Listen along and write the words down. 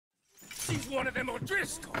she's one of them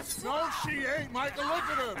O'Driscolls. No, she ain't, Michael. Look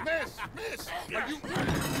at her. Miss. Are you...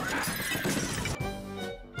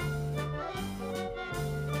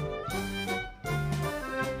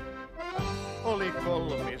 Oli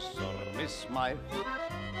kolmissormismai,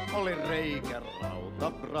 oli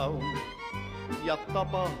reikärauta Brown. Ja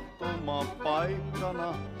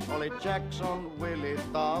tapahtumapaikkana oli Jacksonville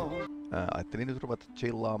Town. Ajattelin nyt ruveta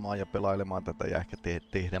chillaamaan ja pelailemaan tätä ja ehkä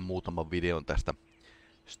tehdä muutaman videon tästä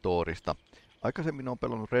storista. Aikaisemmin olen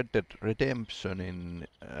pelannut Red Dead Redemptionin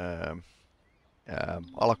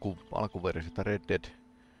alkuversiota Red Dead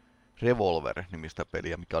Revolver-nimistä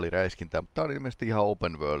peliä, mikä oli räiskintää, mutta tämä on ilmeisesti ihan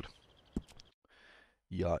open world.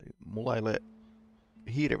 Ja mulla ei ole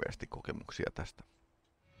hirveästi kokemuksia tästä.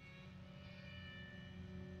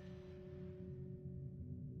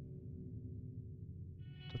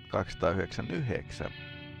 299.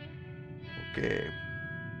 Okei.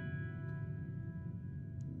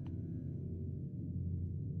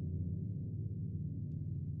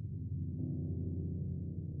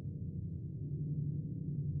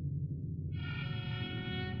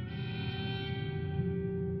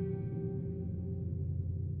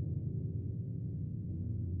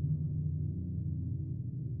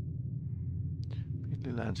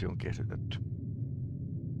 Länsi on kesytetty.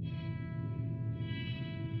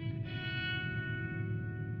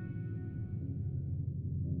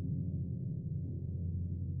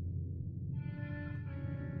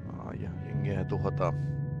 Ja jengiä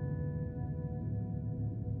tuhotaan.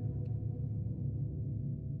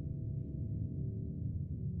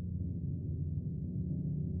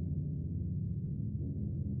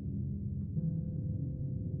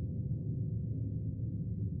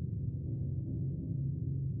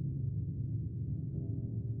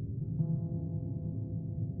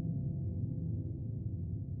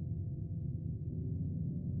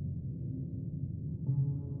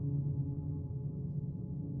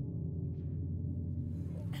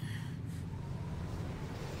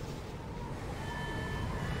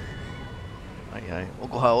 Ai,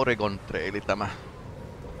 onkohan Oregon Traili tämä?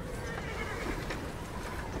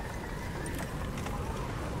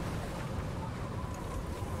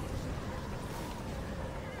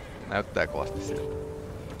 Näyttää kovasti sieltä.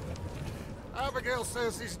 Abigail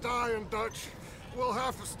says he's dying, Dutch. We'll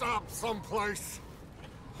have to stop someplace.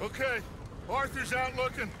 Okay, Arthur's out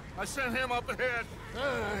looking. I sent him up ahead.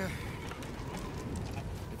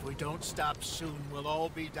 If we don't stop soon, we'll all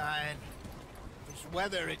be dying. This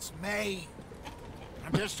weather, it's May.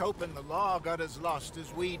 I'm just hoping the law got as lost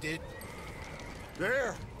as we did.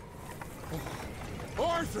 There!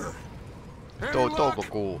 Arthur!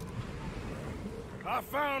 Toukokuu. I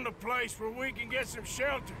found a place where we can get some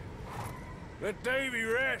shelter. Let Davy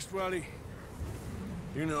rest while he...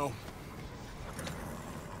 You know.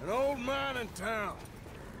 An old mining town.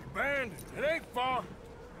 Abandoned. It ain't far.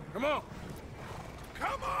 Come on.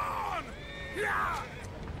 Come on! Yeah!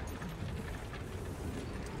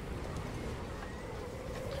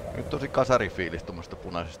 Nyt tosi kasarifiilis tuommoista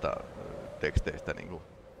punaisista teksteistä niinku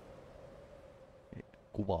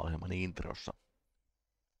kuvaohjelman introssa.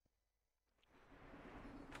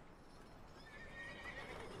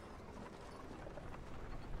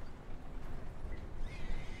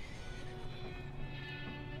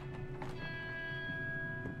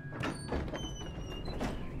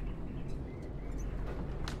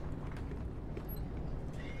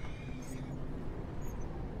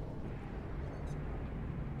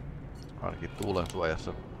 Ainakin tuulen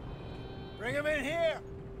suojassa. Bring him in here.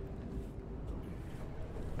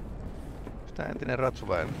 Sitä entinen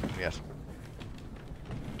ratsuväen mies.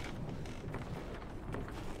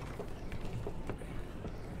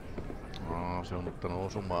 Se on ottanut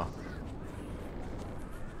osumaa.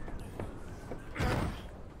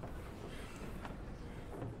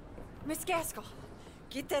 Miss Gaskell,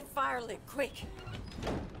 get that fire lit quick.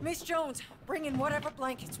 Miss Jones, bring in whatever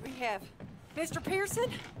blankets we have. Mr.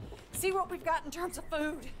 Pearson, see what we've got in terms of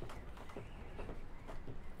food.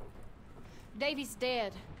 Davy's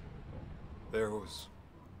dead. There was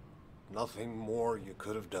nothing more you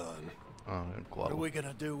could have done. What are we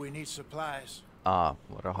gonna do? We need supplies. Rahaa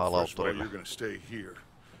First of all, lauttorille. you're gonna stay here,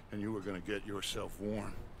 and you were gonna get yourself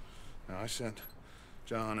warm. Now, I sent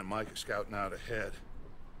John and Micah scouting out ahead.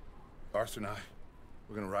 Arthur and I,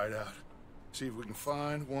 we're gonna ride out, see if we can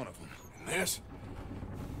find one of them. And this,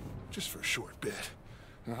 just for a short bit.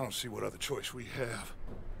 And I don't see what other choice we have.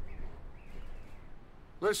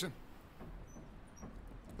 Listen.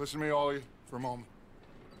 Listen to me, all of you, for a moment.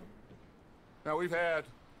 Now, we've had,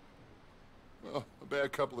 well, a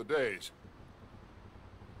bad couple of days.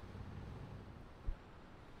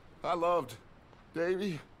 I loved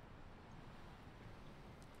Davy,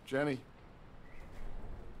 Jenny,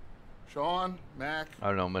 Sean, Mac.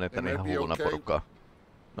 Ai no, menee tänne ihan hulluna porukkaa.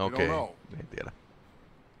 No okei, en tiedä.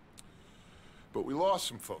 But we lost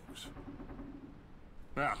some folks.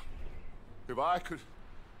 Now, if I could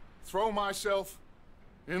throw myself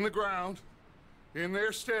in the ground in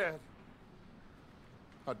their stead,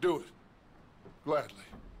 I'd do it gladly.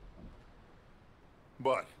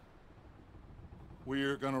 But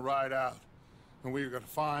we're gonna ride out and we're gonna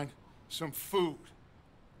find some food.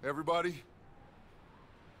 Everybody,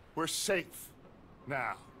 we're safe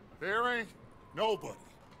now. There ain't nobody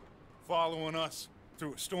following us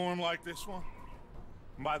through a storm like this one.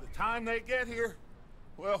 And by the time they get here,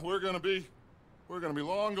 well, we're gonna be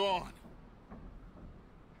long gone.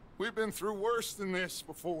 We've been through worse than this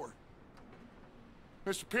before.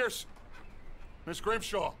 Mr. Pearson, Miss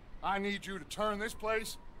Grimshaw, I need you to turn this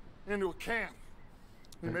place into a camp.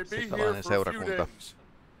 We may be here for a few days.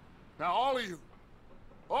 Now, all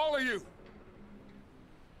of you,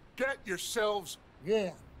 get yourselves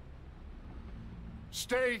warm.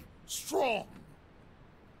 Stay strong.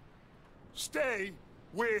 Stay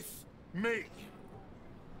with me.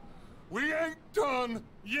 We ain't done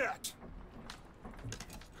yet.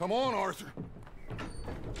 Come on, Arthur.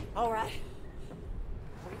 All right.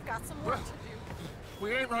 We've got some work to do.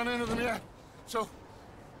 We ain't run into them yet, so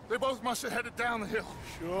they both must have headed down the hill.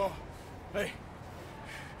 Sure. Hey,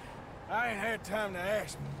 I ain't had time to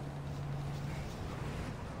ask.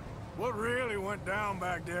 What really went down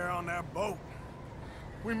back there on that boat?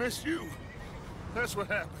 We missed you. That's what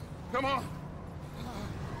happened. Come on.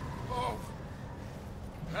 Oh.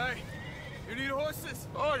 Hey, you need horses?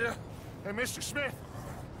 Oh, yeah. Hey, Mr. Smith,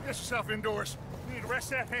 get yourself indoors. You need to rest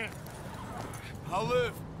that hand. I'll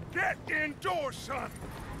live. Get indoors, son.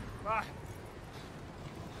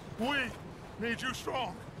 We need you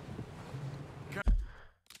strong.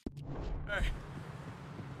 Hey.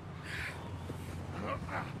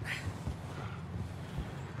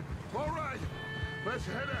 All right, let's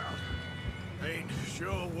head out. Ain't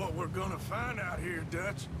sure what we're gonna find out here,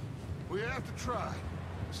 Dutch. We have to try.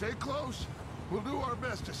 Stay close. We'll do our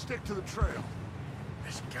best to stick to the trail.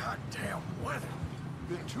 This goddamn weather.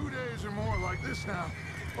 Been 2 days or more like this now.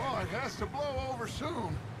 Oh, it has to blow over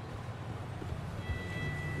soon.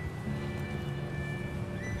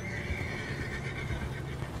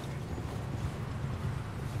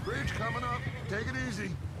 Bridge coming up. Take it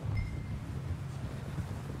easy.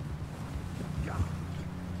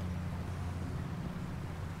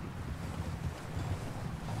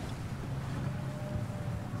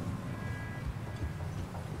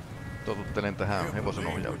 Totuttelen tähän hevosen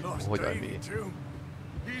ohjaimiin.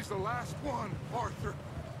 He's the last one, Arthur.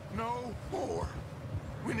 No more.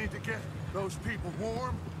 We need to get those people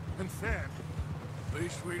warm and fed.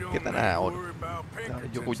 Ketä nää on? Tää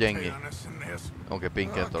on joku jengi. Onko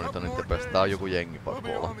Pinkertonit on nyt päästä? Tää on joku jengi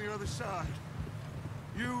pakko olla.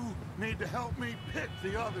 You need to help me pick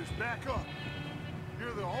the others back up.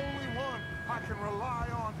 You're the only one I can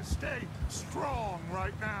rely on to stay strong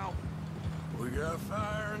right now. We got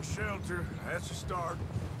fire and shelter. That's a start.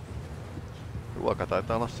 Ruoka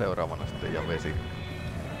taitaa olla seuraavana sitten ja vesi.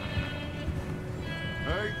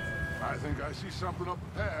 Hey, I think I see something up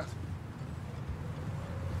the path.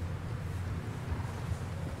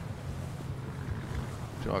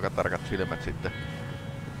 Se on aika tarkat silmät sitten.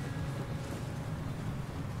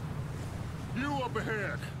 You up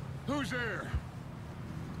ahead. Who's there?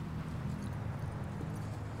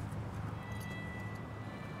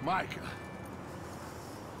 Micah.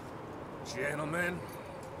 Gentlemen.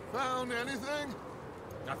 Found anything?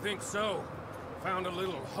 I think so. Found a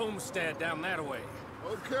little homestead down that way.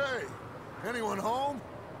 Okay. Anyone home?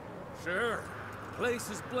 Sure.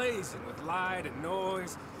 Place is blazing with light and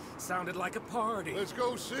noise. Sounded like a party. Let's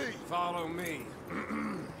go see. Follow me.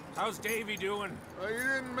 How's Davy doing? He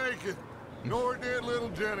didn't make it. Nor did little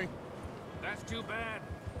Jenny. That's too bad.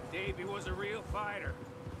 Davy was a real fighter.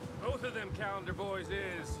 Both of them calendar boys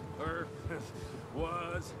is, or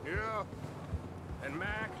was. Yeah. And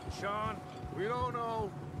Mac, Sean? We don't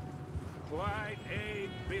know. Quite a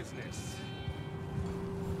business.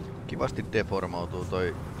 Kivasti deformautuu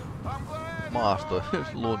toi maasto,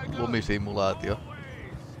 lumisimulaatio.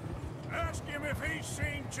 Ask him if he's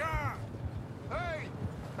seen John. Hey,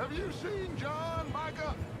 have you seen John,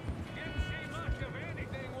 Micah? Didn't see much of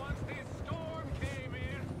anything once this storm came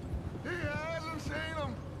in. He hasn't seen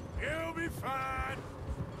him. He'll be fine.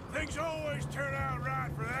 Things always turn out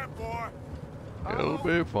right for that boy. He'll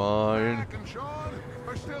be fine. Mac and Sean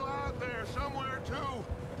are still out there somewhere too.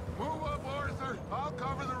 Move up, Arthur. I'll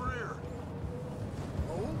cover the rear.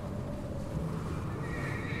 Oh?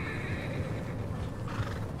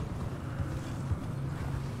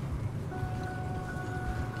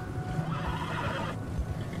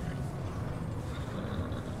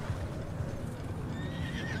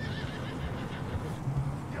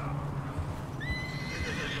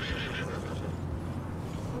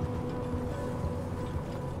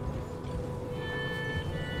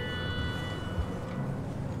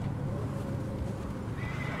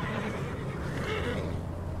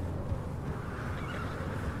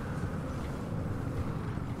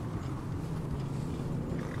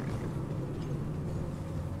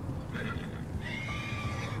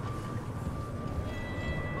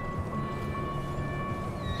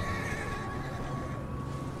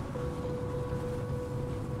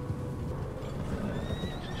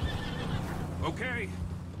 Okay,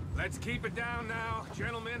 let's keep it down now,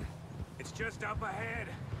 gentlemen. It's just up ahead.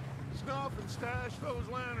 Snuff and stash those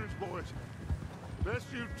lanterns, boys. Best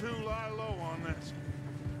you two lie low on this.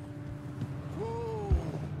 Whoa.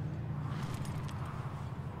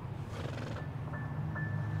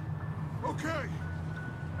 Okay,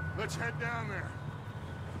 let's head down there.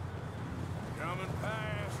 Coming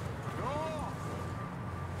past. Go!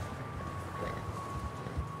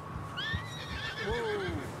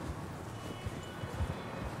 Whoa!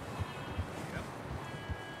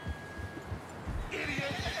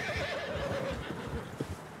 Idiot!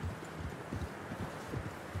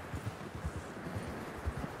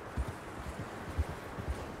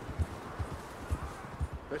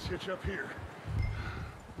 Let's hitch up here.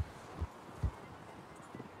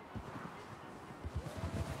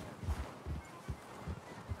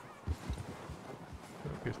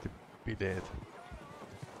 Oikeesti bileet.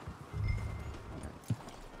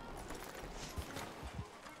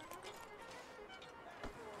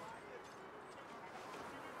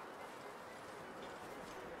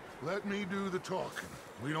 Let me do the talking.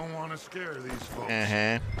 We don't want to scare these folks.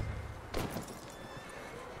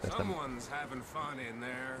 Someone's having fun in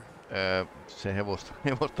there. Se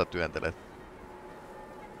hevosta työntelee.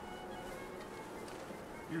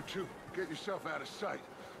 You two, get yourself out of sight.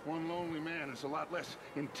 One lonely man is a lot less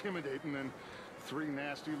intimidating than 3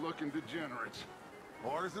 nasty-looking degenerates.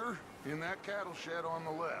 Arthur, in that cattle shed on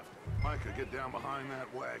the left. Micah, get down behind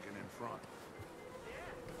that wagon in front.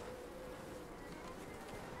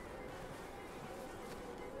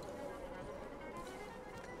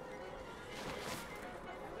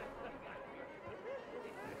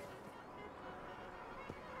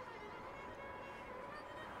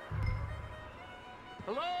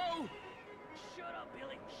 Hello? Shut up,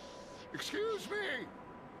 Billy. Excuse me?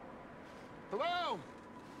 Hello?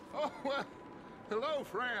 Oh, well, hello,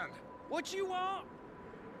 friend. What you want?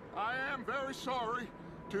 I am very sorry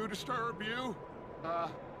to disturb you.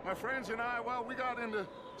 My friends and I, well, we got into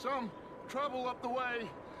some trouble up the way,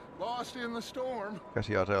 lost in the storm.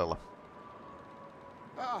 Käsi aseella.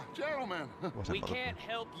 Gentlemen. We can't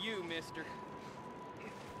help you, mister.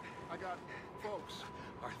 I got folks.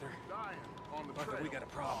 Arthur. Dying on the Arthur, trail. we got a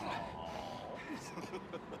problem.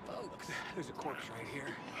 Folks, there's a corpse right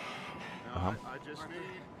here. Now, I just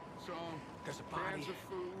need some There's a body cans of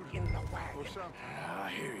food in the wagon. or something.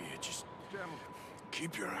 I hear you. Just Gentlemen,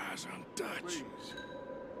 keep your eyes on Dutch. please.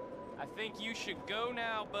 I think you should go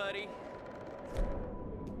now, buddy.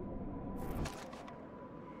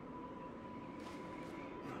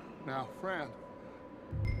 Now, friend,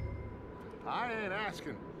 I ain't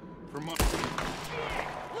asking for much.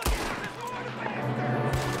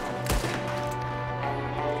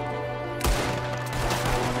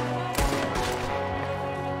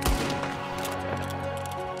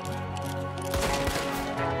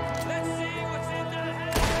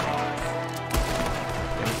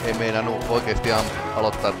 Ei meinannut oikeesti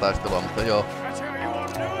aloittaa taistelua, mutta joo. That's how you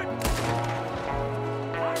want to do it?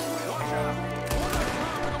 Watch out! One at a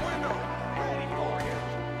time in the window! Ready for you!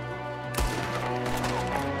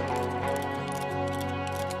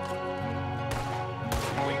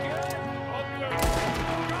 We good?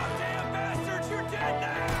 Goddamn bastards, you're dead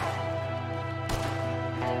now!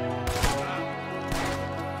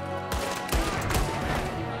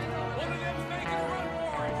 One of them's making a run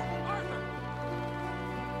for it. Arthur!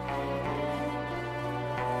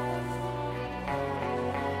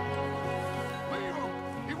 Leave him!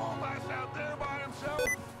 He won't last out there by himself!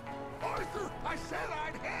 Arthur, I said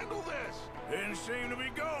I'd handle this! Didn't seem to be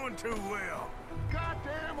going too well.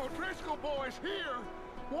 Goddamn O'Driscoll boys here!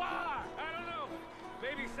 Why? I don't know.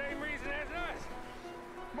 Maybe same reason as us.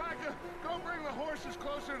 Micah, go bring the horses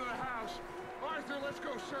closer to the house. Arthur, let's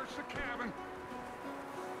go search the cabin.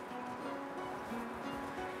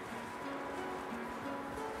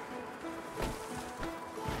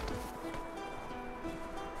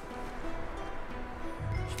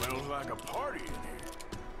 Smells like a party in here.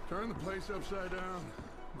 Turn the place upside down.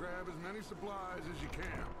 Grab as many supplies as you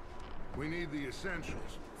can. We need the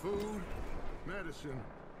essentials. Food, medicine,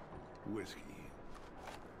 whiskey.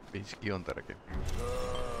 Viski on tärkeä.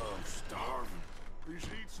 I'm starving. You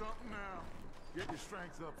should eat something now. Get your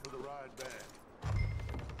strength up for the ride back.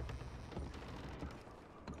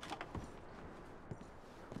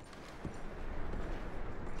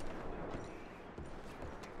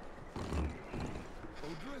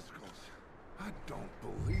 O'Driscoll's. I don't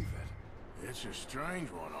believe it. It's a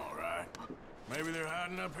strange one, all right. Maybe they're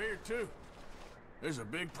hiding up here, too. There's a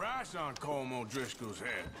big price on Colm O'Driscoll's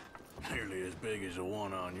head. Nearly as big as the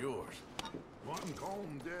one on yours. One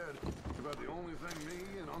Colm dead. About the only thing me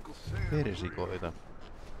and Uncle Sam. Persikoita.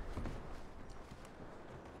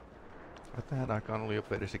 Joka tähän aikaan oli jo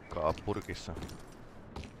persikkaa purkissa.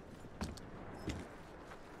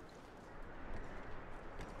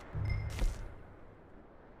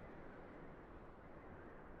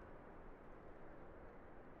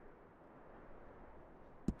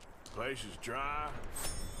 Place is dry.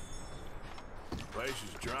 Place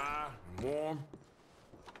is dry and warm.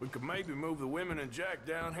 We could maybe move the women and Jack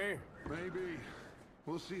down here. Maybe.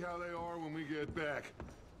 We'll see how they are when we get back.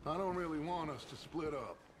 I don't really want us to split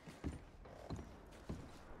up.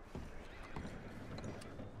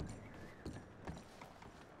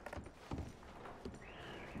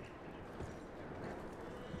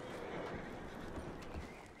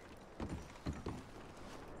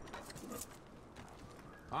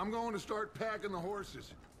 I'm going to start packing the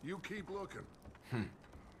horses. You keep looking.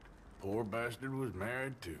 Poor bastard was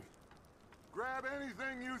married too. Grab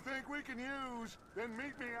anything you think we can use, then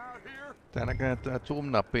meet me out here. Tää näköjään tää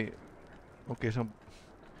zoom-nappi... Okei, se on...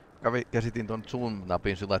 Käsitin ton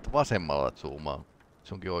zoom-napin sillä, että vasemmalla zoomaa.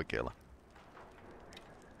 Se onkin oikealla.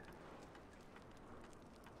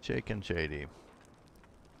 Jake and JD.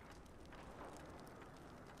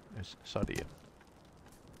 Yes, Sadia.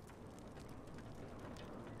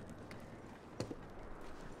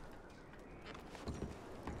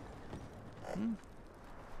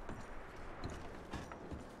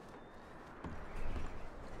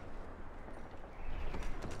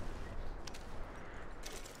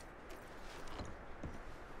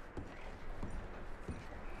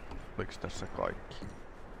 Oliko tässä kaikki?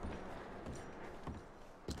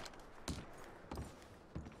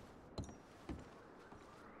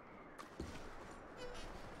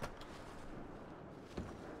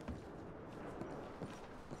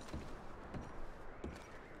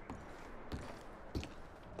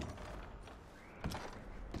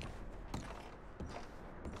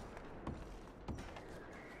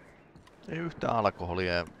 Ei yhtään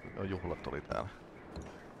alkoholia ja juhlat oli täällä.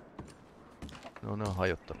 No ne on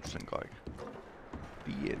hajottanut sen kaiken.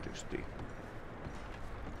 Tietysti.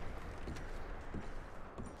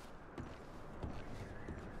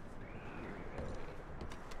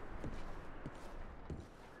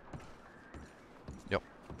 Joo,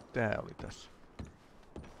 tää oli tässä.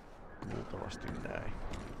 Luultavasti näin.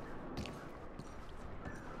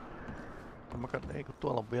 Ei kun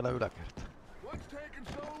tuolla on vielä yläkerta.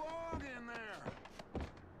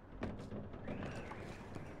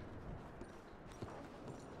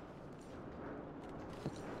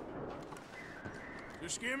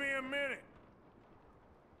 Just give me a minute.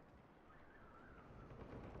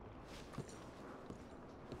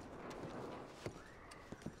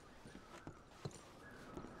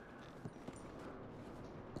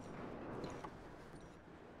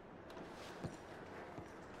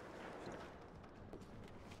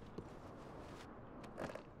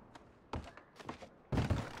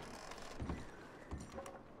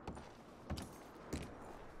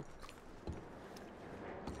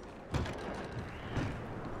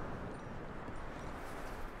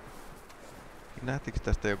 Lähtikö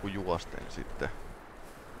tästä joku juosten sitten?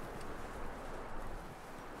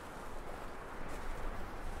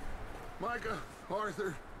 Micah,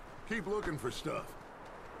 Arthur, keep looking for stuff.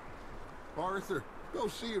 Arthur, go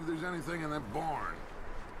see if there's anything in that barn.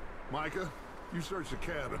 Micah, you search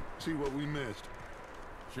the cabin, see what we missed.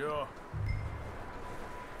 Sure.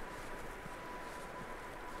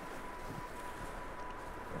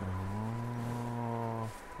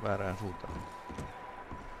 Väärään suuntaan.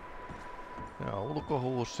 Ja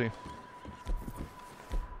ulkohuussi.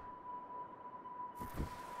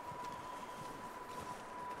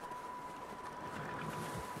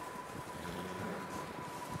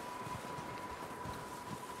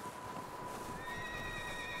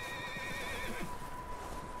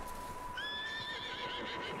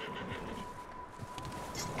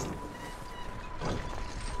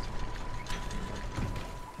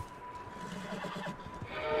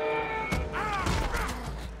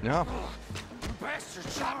 Ja.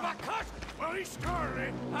 Bastard shot my cousin! Well, he started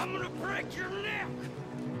it. I'm gonna break your neck!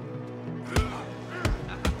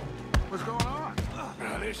 What's going on?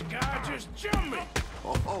 Now, this guy just jumped me!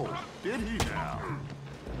 Oh, did he now?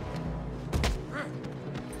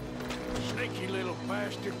 Sneaky little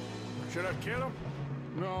bastard. Should I kill him?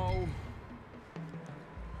 No.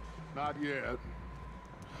 Not yet.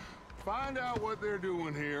 Find out what they're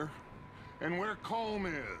doing here, and where Colm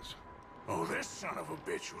is. Oh, this son of a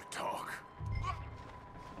bitch will talk.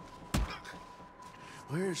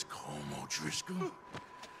 Where's Colm O'Driscoll?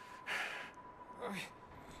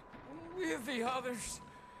 With the others.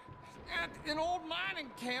 At an old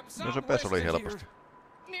mining camp No se southwest pes of oli here. helposti.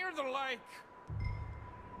 Near the lake.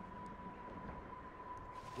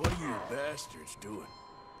 What are you bastards doing?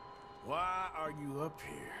 Why are you up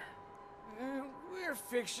here? We're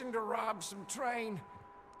fixing to rob some train.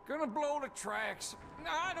 Gonna blow the tracks.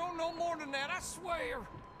 I don't know more than that, I swear.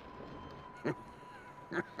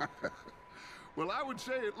 Well, I would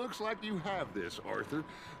say it looks like you have this, Arthur.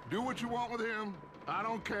 Do what you want with him. I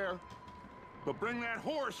don't care. But bring that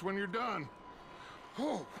horse when you're done.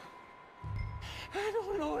 Oh. I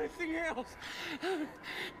don't know anything else.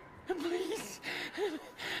 Please.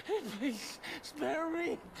 Please, spare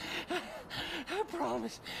me. I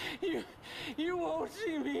promise. You won't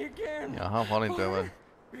see me again. Jaha, valintoja vai?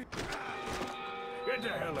 Get the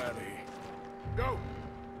hell out of here. Go!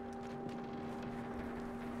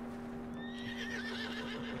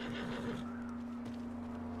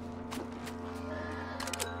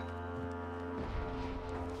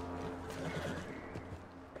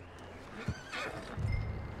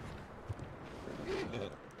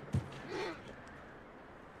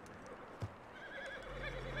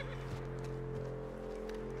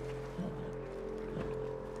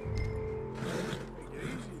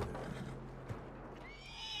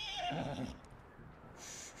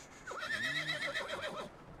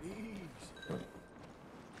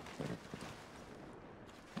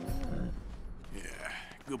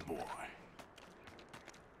 Good boy.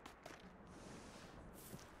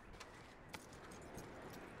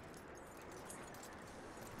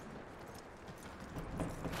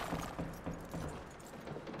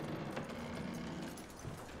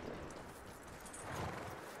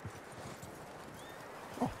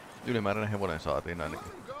 Oh, ylimääräinen hevonen saatiin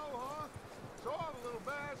ainakin.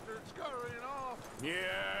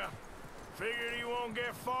 Yeah, figured he won't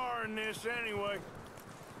get far in this anyway.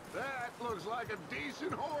 That looks like a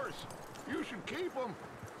decent horse. You should keep him.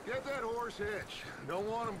 Get that horse hitched. Don't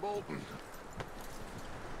want him bolting.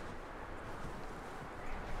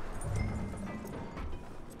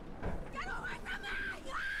 Get away from me!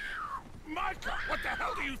 Micah, what the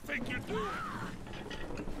hell do you think you're doing?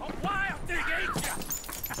 A wild thing, ain't ya?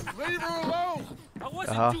 Leave her alone! I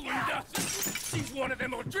wasn't doing nothing. She's one of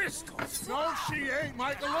them O'Driscolls. No, she ain't,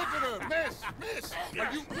 Micah. Look at her. Miss,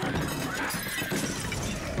 are you...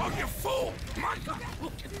 Oh, you fool! Micah!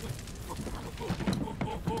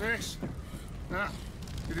 Miss, now,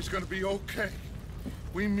 it is gonna be okay.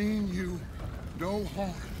 We mean you no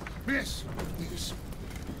harm. Miss.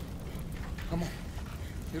 Come on.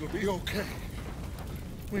 It'll be okay.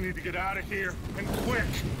 We need to get out of here, and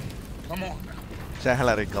quick. Come on now.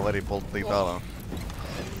 Sählärin kaveri polttiin talon.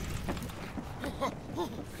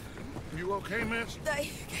 You okay, miss? They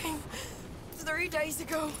came 3 days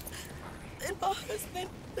ago. And my husband,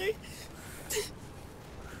 they...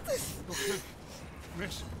 Okay.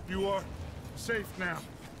 Miss, you are safe now.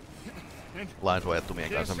 And Lainsuojattomien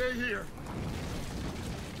can't kanssa. stay here.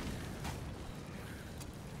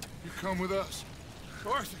 You come with us.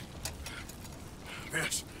 Arthur.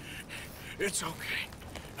 Miss, it's okay.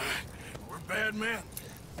 We're bad men.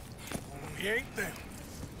 We ain't them.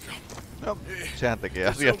 No, sehän tekee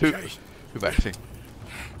asiat hyväksi.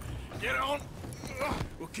 Get on.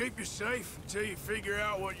 We'll keep you safe until you figure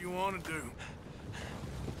out what you want to do.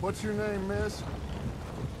 What's your name, miss?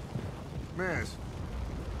 Miss?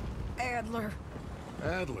 Adler.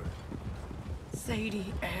 Adler.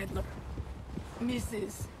 Sadie Adler.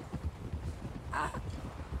 Mrs.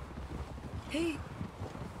 He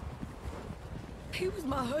was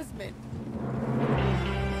my husband.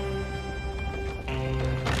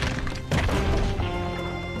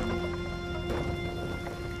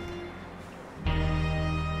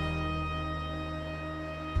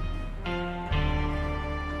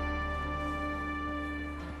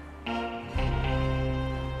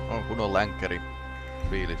 On kunnon länkkäri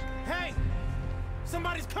fiilis. Hey!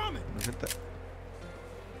 Somebody's coming! No sitten...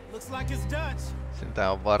 Looks like it's Dutch.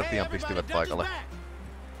 Sentään on vartijan pistivät paikalle.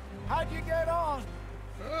 How'd you get on?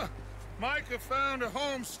 Micah found a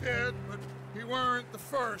homestead, but he weren't the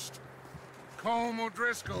first. Colm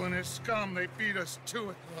O'Driscoll and his scum, they beat us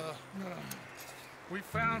to it. We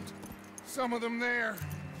found some of them there,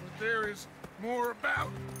 but there is more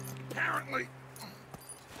about, apparently.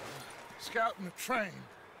 Scouting the train.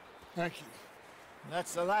 Thank you.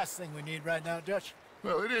 That's the last thing we need right now, Dutch.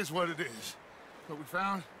 Well, it is what it is. But we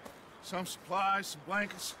found some supplies, some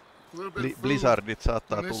blankets, a little bit of food. Blizzardit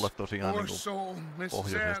saattaa tulla tosiaan niinku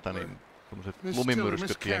pohjoisesta, niin semmoset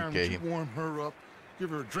lumimyrskyt jenkkeihin.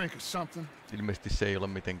 Ilmeisesti se ei ole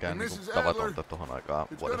mitenkään niinku tavatonta tohon aikaan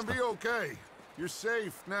vuodesta. You're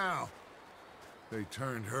safe now. They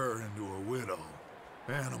turned her into a widow.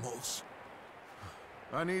 Animals.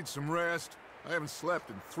 I need some rest. I haven't slept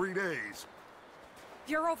in 3 days.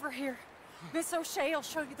 You're over here. Miss O'Shea will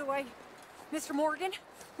show you the way. Mr. Morgan,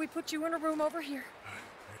 we put you in a room over here.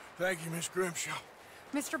 Thank you, Miss Grimshaw.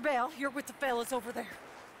 Mr. Bell, you're with the fellas over there.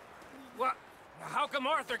 What? How come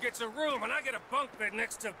Arthur gets a room and I get a bunk bed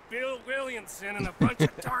next to Bill Williamson and a bunch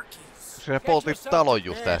of darkies? Se poltit talon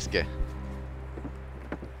just äsken.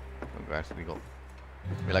 Onko äsken niinku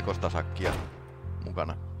melkoista sakkia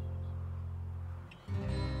mukana?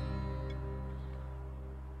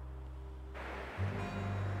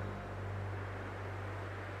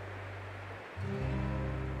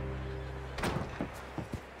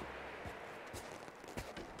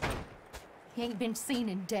 He ain't been seen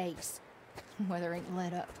in days. Weather ain't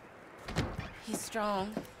let up. He's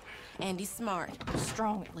strong, and he's smart.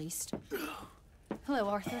 Strong, at least. Hello,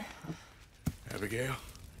 Arthur. Abigail?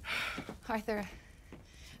 Arthur,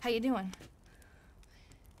 how you doing?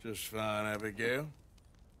 Just fine, Abigail.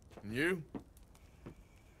 And you?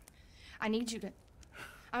 I need you to...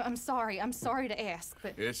 I'm sorry to ask,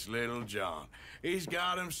 but... It's little John. He's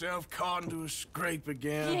got himself caught into a scrape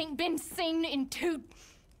again. He ain't been seen in 2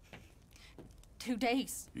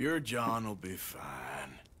 days. Your John will be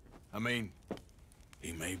fine. I mean,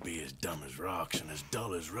 he may be as dumb as rocks and as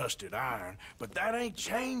dull as rusted iron, but that ain't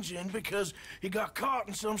changing because he got caught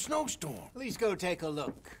in some snowstorm. Please go take a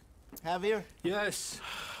look. Javier? Yes.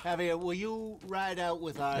 Javier, will you ride out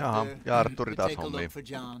with Jaha, Arthur? ja Arturi taas Take a hommiin. look for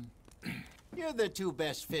John. You're the 2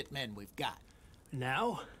 best fit men we've got.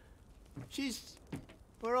 Now?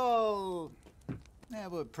 We're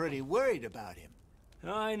pretty worried about him.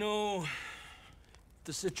 I know.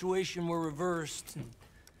 The situation were reversed.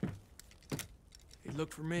 He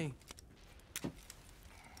looked for me.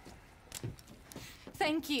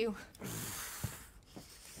 Thank you.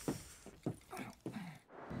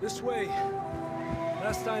 This way.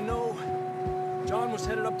 Last I know, John was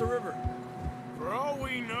headed up the river. For all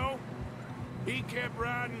we know, he kept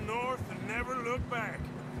riding north and never looked back.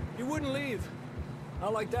 He wouldn't leave.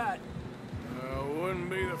 Not like that. Wouldn't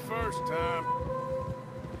be the first time.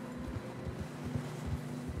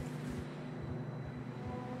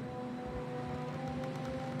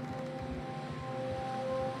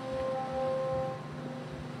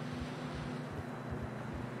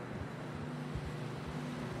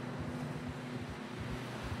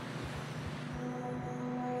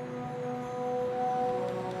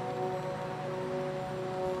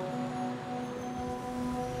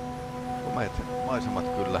 Maisemat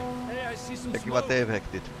kyllä. Ja kivat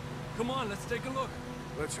efektit. Come on, let's take a look.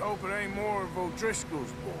 Let's hope it ain't more of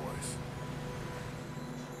O'Driscoll's boys.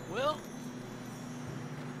 Well,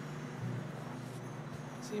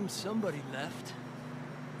 seems somebody left.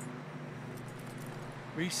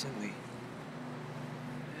 Recently.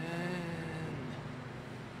 And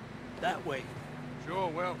that way. Sure,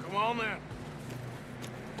 well, come on then.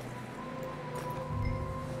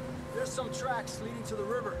 There's some tracks leading to the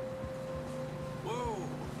river. Whoa.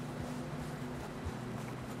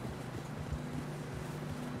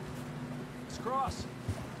 Let's cross.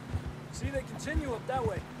 See, they continue up that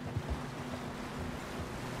way.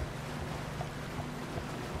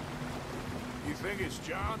 You think it's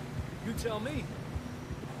John? You tell me.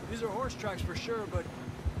 These are horse tracks for sure, but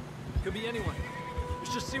could be anyone.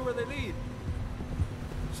 Let's just see where they lead.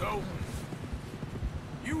 So,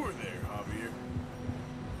 you were there, Javier.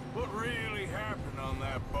 What really happened on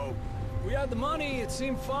that boat? We had the money, it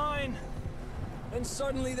seemed fine. Then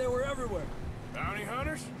suddenly they were everywhere. Bounty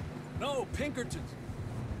hunters? No, Pinkertons.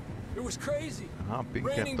 It was crazy. Aha,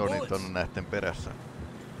 Pinkertonit on näiden perässä.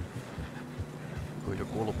 Kun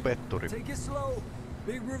joku ollut petturi. Take it slow.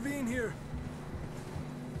 Big ravine here.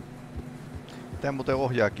 Tää muuten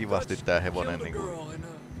ohjaa kivasti tää hevonen niinku.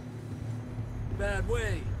 Bad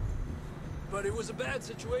way. But it was a bad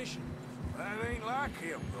situation. That ain't like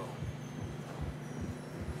him, though.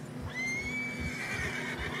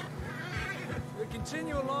 They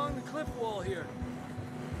continue along the cliff wall here.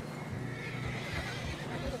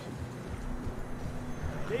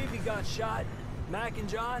 Davey got shot. Mac and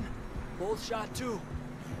John, both shot too.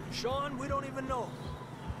 Sean, we don't even know.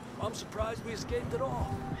 I'm surprised we escaped at all.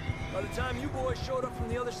 By the time you boys showed up from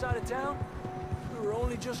the other side of town, we were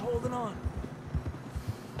only just holding on.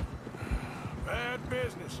 Bad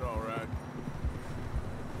business, all right.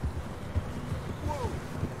 Whoa!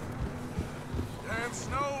 Damn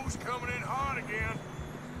snow's coming in hot again.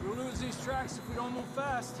 We'll lose these tracks if we don't move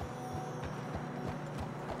fast.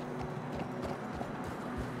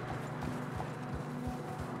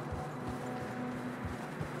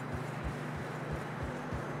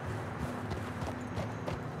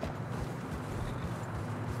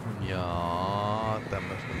 Jaa,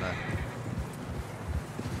 tämmöstä näin.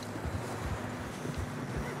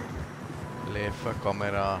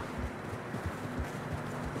 Leffakameraa.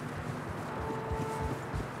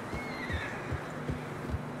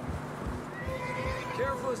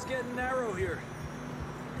 trail is getting narrow here.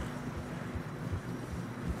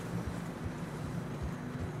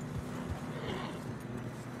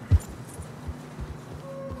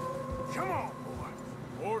 Come on,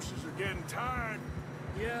 boy. Horses are getting tired.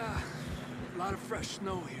 Yeah, a lot of fresh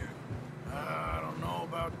snow here. I don't know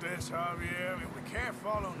about this, Javier. I mean, we can't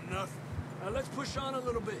follow nothing. Let's push on a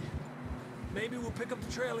little bit. Maybe we'll pick up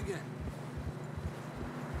the trail again.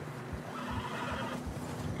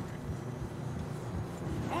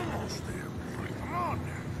 Almost there, boy. Come on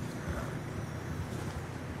now.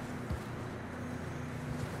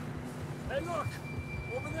 Hey, look!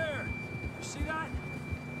 Over there! You see that?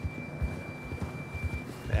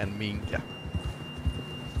 En minkä.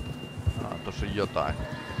 Tossa on jotain.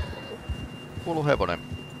 Kuuluu hevonen.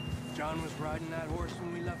 John was riding that horse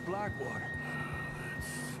when we left Blackwater.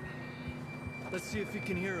 Let's see if he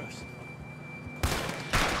can hear us.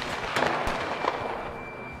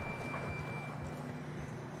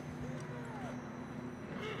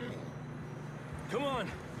 Come on!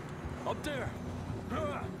 Up there!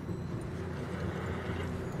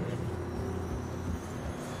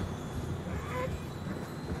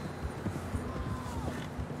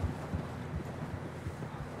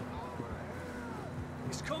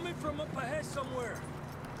 He's coming from up ahead somewhere.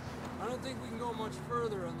 I don't think we can go much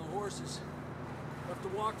further on the horses. We'll have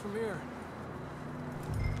to walk from here.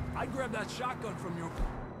 I'd grab that shotgun from your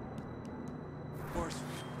horse.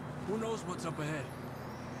 Who knows what's up ahead?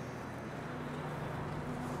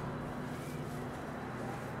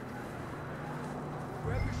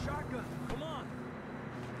 Grab your shotgun. Come on.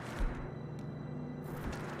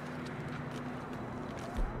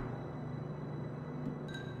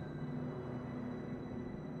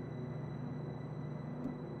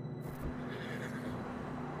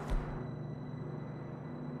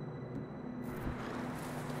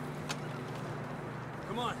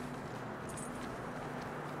 Come on.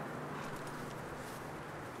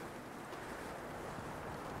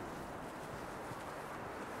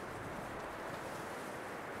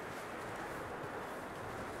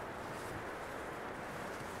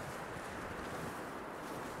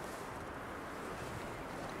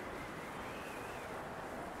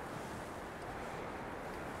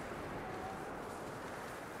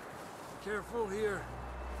 Careful here.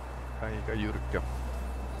 Aika jyrkkä.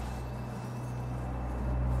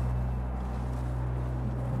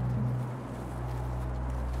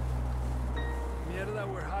 That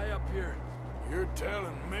we're high up here. You're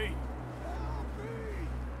telling me.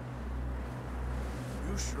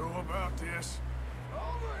 You sure about this?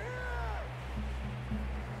 Over here!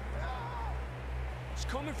 It's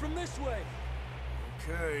coming from this way.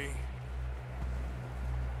 Okay.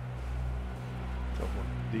 Se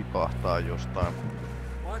tipahtaa jostain.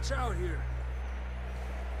 Watch out here.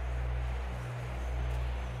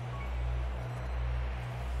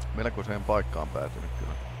 Melkoiseen paikkaan päätynyt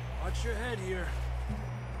kyllä. Watch your head here.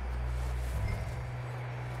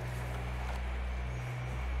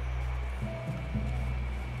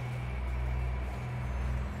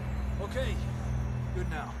 Okay, good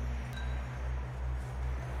now.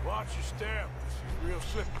 Watch your step. This is real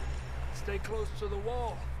slippery. Stay close to the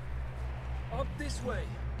wall. Up this way.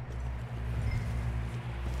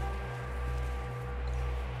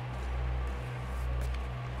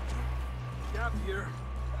 Gap here.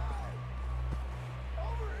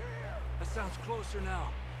 Over here! That sounds closer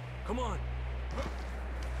now. Come on.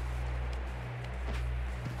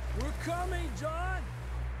 We're coming, John!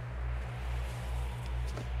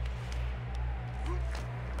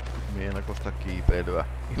 Mielekosta kiipeilyä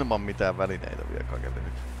ilman mitään välineitä vielä kaikille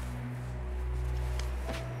nyt.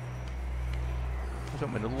 Se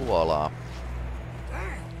on mennyt luolaan.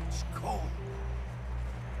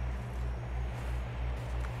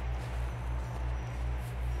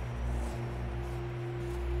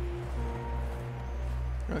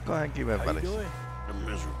 No kahden kiven välissä. I'm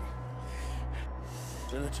miserable.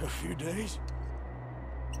 Been a tough few days.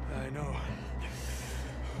 I know.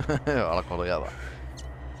 Alkoi olla jävä.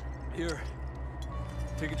 Here,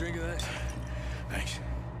 take a drink of that. Thanks.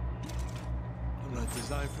 I'm not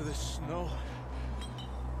designed for this snow.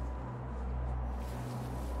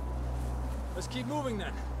 Let's keep moving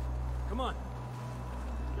then. Come on.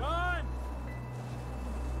 John!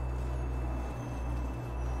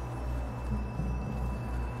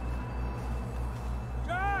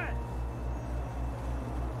 John!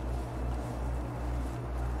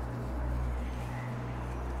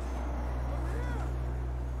 Over here!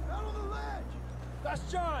 Down on the ledge!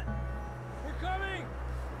 That's John! We're coming!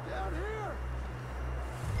 Down here!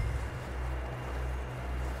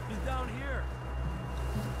 He's down here.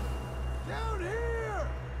 Down here!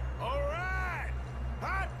 All right!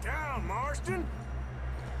 Hot down, Marston!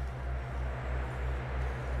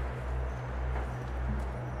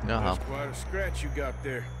 That's quite a scratch you got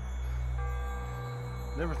there.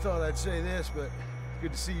 Never thought I'd say this, but it's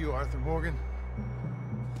good to see you, Arthur Morgan.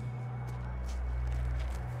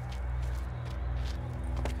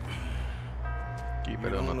 You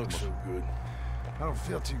don't look so good. I don't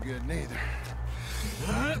feel too good neither.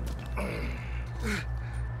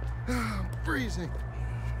 I'm freezing.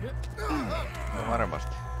 No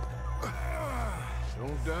varmasti.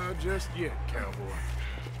 Don't die just yet, cowboy.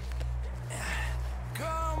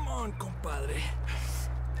 Come on, compadre.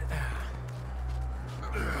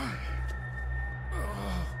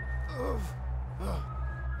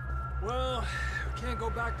 Well, we can't go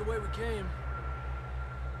back the way we came.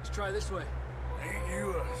 Let's try this way. Ain't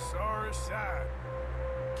you a sorry sight?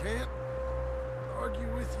 Can't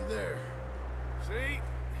argue with you there. See?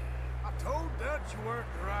 I told Dutch you weren't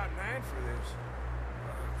the right man for this.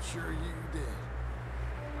 I'm sure you did.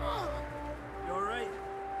 You alright?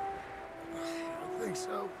 I don't think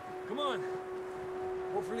so. Come on.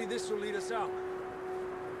 Hopefully this will lead us out.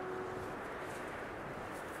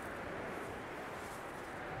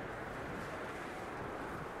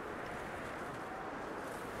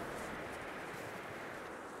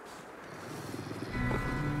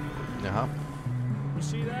 Jaha. You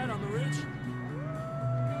see that on the ridge?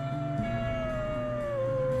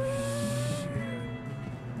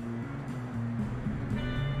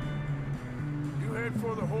 You head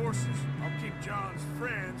for the horses. I'll keep John's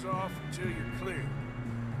friends off until you're clear.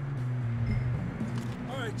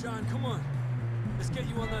 All right, John, come on. Let's get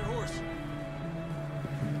you on that horse.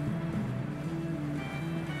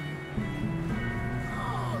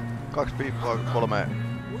 Kaksi piippua, 3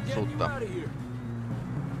 We're getting you sutta. out of here.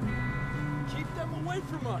 Keep them away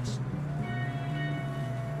from us.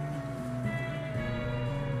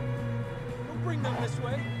 Don't bring them this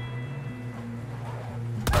way.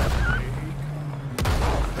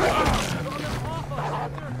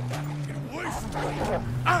 Get away from me!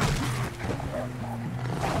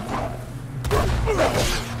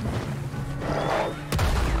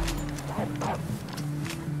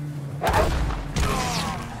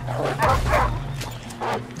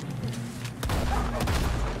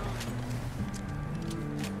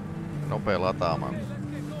 Nopea lataamaan. Let's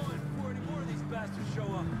get going before any more of these bastards show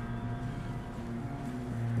up.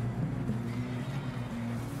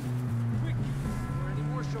 Quick, before any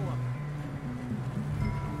more show up.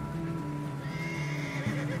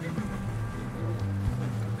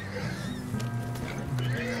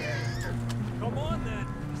 Come on then,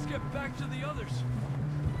 let's get back to the others.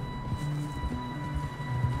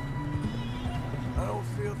 I don't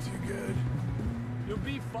feel too good. You'll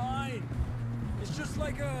be fine. It's just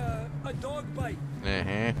like a dog bite.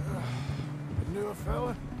 I knew a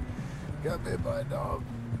fella. Got bit by a dog.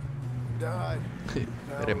 Died.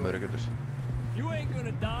 Verenmyrkytys. You ain't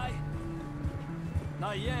gonna die.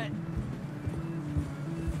 Not yet.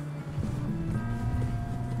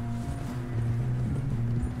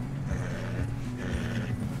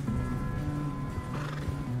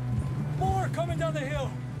 More coming down the hill.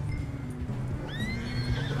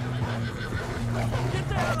 Get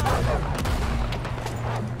the hell out of here!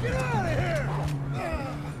 Get out of here!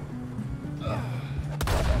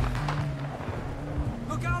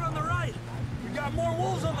 Look out on the right. We got more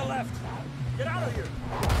wolves on the left. Get out of here.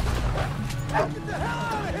 Get the hell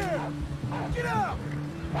out of here! Get out!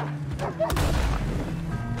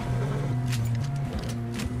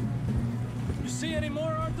 You see any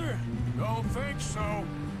more, Arthur? Don't think so.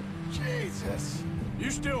 Jesus. You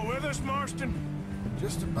still with us, Marston?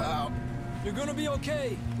 Just about. You're gonna be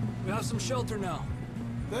okay. We have some shelter now.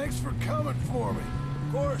 Thanks for coming for me.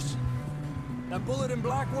 Of course. That bullet in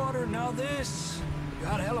Blackwater, now this. You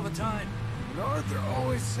had a hell of a time. And Arthur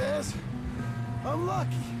always says, I'm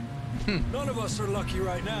lucky. None of us are lucky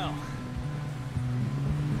right now.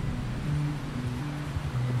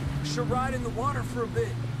 We should ride in the water for a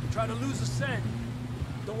bit. Try to lose the scent.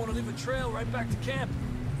 Don't want to leave a trail right back to camp.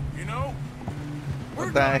 You know,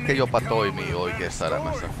 No, tää ehkä jopa toimii oikeassa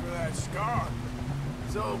elämässä.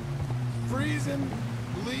 So, freezing,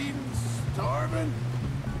 bleeding, starving,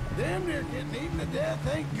 damn near getting eaten to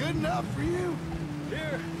death ain't good enough for you.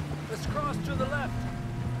 Here, let's cross to the left.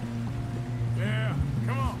 Yeah,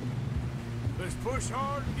 come on. Let's push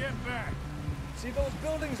hard and get back. See those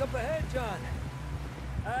buildings up ahead, John?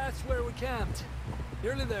 That's where we camped.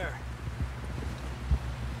 Nearly there.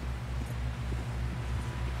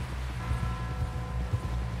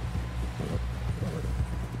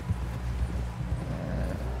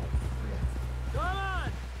 Come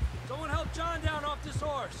on! Someone help John down off this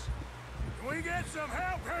horse. Can we get some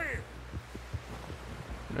help here?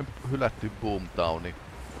 Ne hylätty Boomtowni.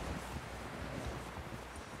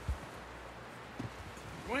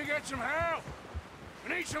 Can we get some help!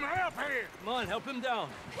 We need some help here! Come on, help him down.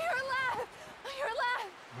 You're alive! You're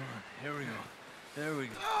alive! Here we go. There we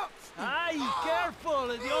go. Ay, careful,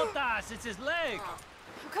 idiotas! It's his leg.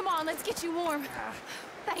 Come on, let's get you warm.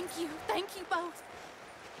 Thank you both.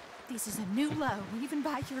 This is a new low, even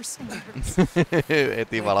by your standards.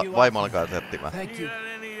 Heti vaimo alkaa settimään. You got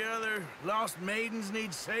any other lost maidens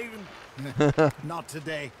need saving? Not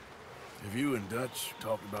today. Have you and Dutch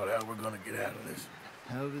talked about how we're gonna get out of this?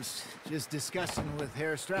 I was just discussing with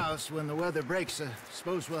Herr Strauss when the weather breaks. I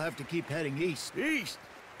suppose we'll have to keep heading east. East?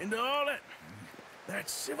 Into all that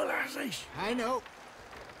civilization? I know.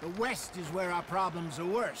 The west is where our problems are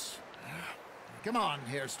worse. Come on,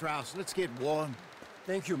 Herr Strauss, let's get warm.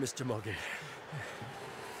 Thank you, Mr. Morgan.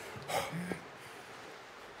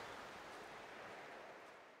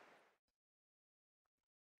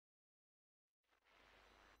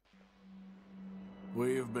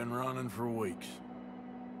 We have been running for weeks.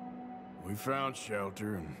 We found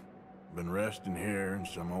shelter and been resting here in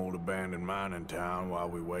some old abandoned mining town while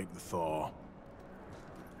we wait the thaw.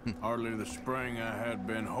 Hardly the spring I had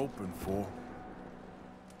been hoping for.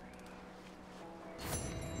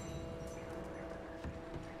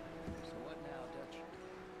 So what now, Dutch?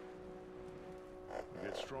 We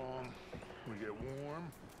get strong, we get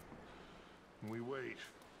warm, and we wait.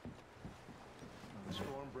 When the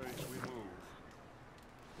storm breaks, we move.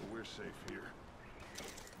 But we're safe here.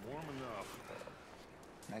 Warm enough.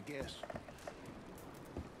 I guess.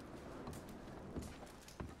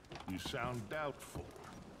 You sound doubtful.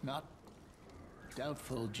 Not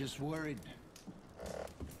doubtful, just worried.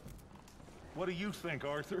 What do you think,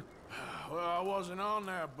 Arthur? Well, I wasn't on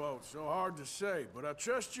that boat, so hard to say. But I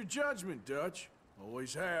trust your judgment, Dutch.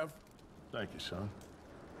 Always have. Thank you, son.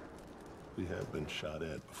 We have been shot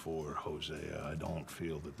at before, Hosea. I don't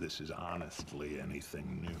feel that this is honestly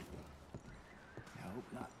anything new. I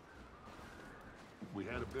hope not. We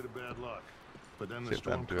had a bit of bad luck, but then the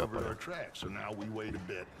storm covered our tracks, so now we wait a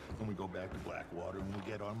bit, and we go back to Blackwater, and we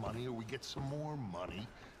get our money, or we get some more money,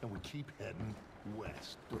 and we keep heading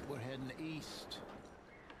west. But we're heading east.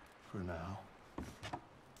 For now.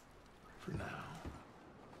 For now.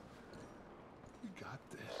 We got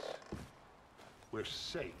this. We're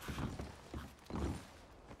safe.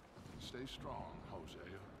 Stay strong, Hosea.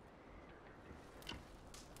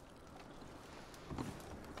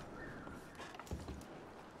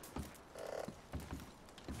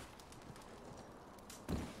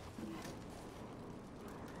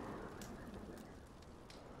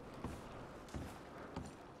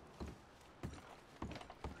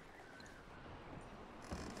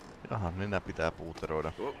 Jaha, nenä pitää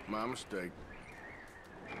puuteroida. Oh, my mistake.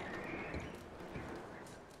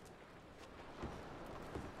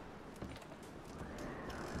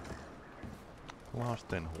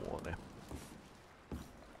 Lastenhuone.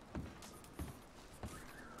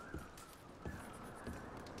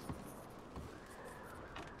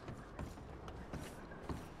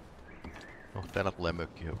 No, täällä tulee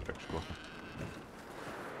mökkihöyröksi kohta.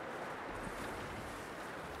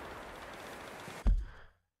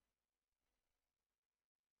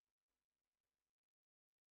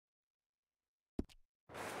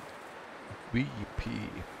 VP.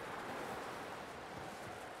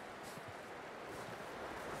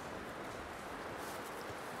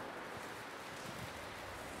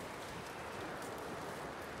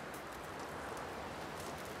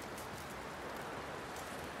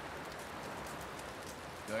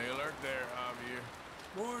 Stay alert there, Javier.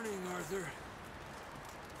 Morning, Arthur.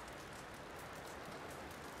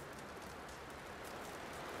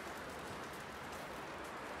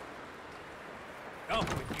 Up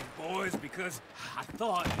with you boys because I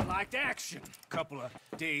thought you liked action. Couple of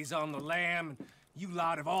days on the lam, and you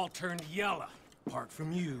lot have all turned yellow. Apart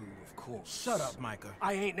from you, of course. Shut up, Micah.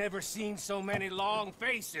 I ain't never seen so many long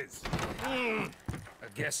faces. I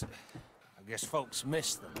guess folks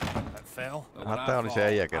miss them. That fell. But when I fall,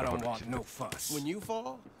 I don't want no fuss. When you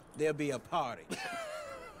fall, there'll be a party.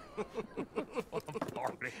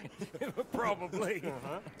 Party? Probably.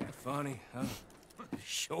 Funny, huh?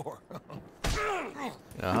 Sure.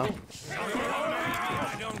 I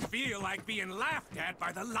don't feel like being laughed at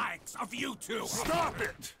by the likes of you two. Stop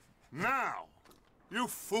it! Now! You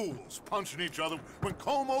fools punching each other when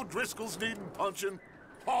Como Driscoll's needing punching.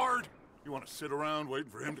 Hard! You want to sit around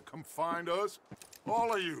waiting for him to come find us?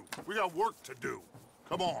 All of you, we got work to do.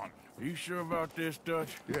 Come on. Are you sure about this,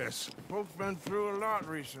 Dutch? Yes. Folks been through a lot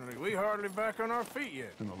recently. We hardly back on our feet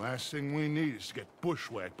yet. And the last thing we need is to get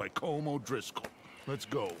bushwhacked by Como Driscoll. Let's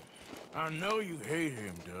go. I know you hate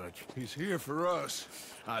him, Dutch. He's here for us.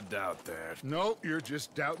 I doubt that. No, you're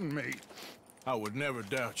just doubting me. I would never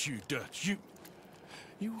doubt you, Dutch.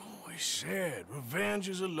 You always said revenge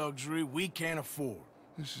is a luxury we can't afford.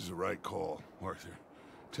 This is the right call, Arthur.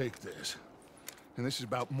 Take this. And this is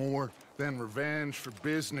about more than revenge for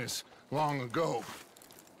business long ago.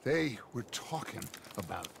 They were talking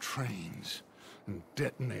about trains and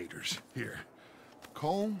detonators here.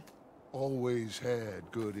 Colm always had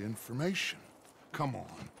good information. Come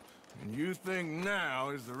on. And you think now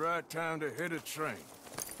is the right time to hit a train?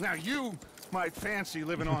 Now you might fancy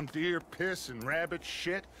living on deer piss and rabbit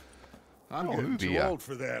shit. I'm getting too old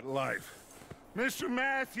for that life. Mr.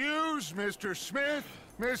 Matthews, Mr. Smith,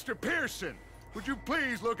 Mr. Pearson, would you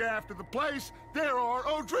please look after the place? There are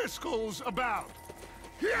O'Driscolls about.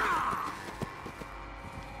 Yeah!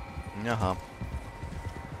 Jaha.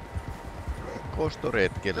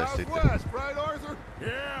 Kostoretkelle sitten. Southwest, right, Arthur?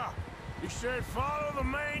 Yeah. You said follow the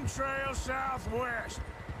main trail southwest.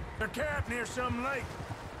 They're camped near some lake.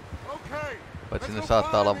 Okay. Paitsi ne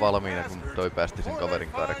saattaa olla valmiina, kun toi päästi sen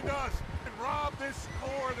kaverin karkuun.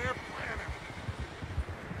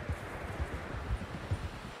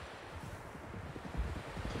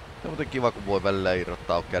 Se on muuten kiva, kun voi välillä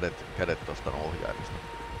irrottaa kädet tosta ohjaimista.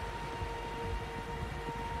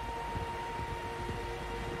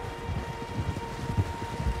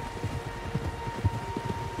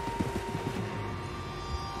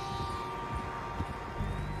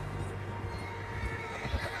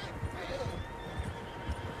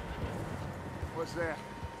 What's that?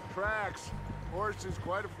 Tracks. Horses,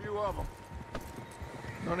 quite a few of them.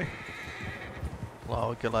 Noniin. Ollaan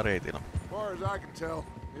oikealla reitillä. As far as I can tell,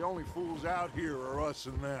 the only fools out here are us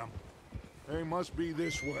and them. They must be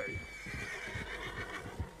this way.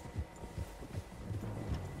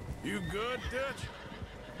 You good, Dutch?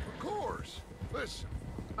 Of course. Listen,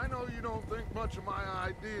 I know you don't think much of my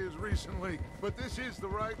ideas recently, but this is the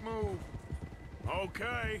right move.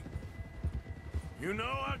 Okay. You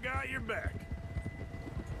know I got your back.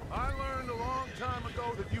 I learned a long time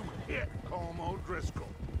ago that you hit Colm O'Driscoll.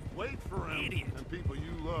 Wait for him, Idiot. and people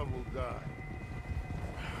you love will die.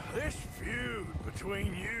 This feud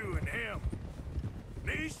between you and him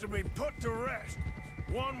needs to be put to rest,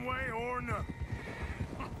 one way or another.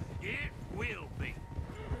 It will be.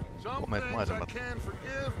 Some things I can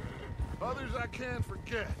forgive, others I can't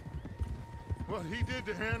forget. What he did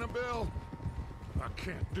to Annabelle, I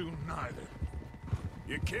can't do neither.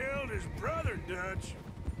 You killed his brother, Dutch.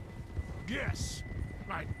 Yes,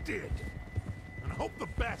 I did. And I hope the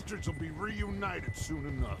bastards will be reunited soon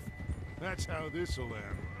enough. That's how this'll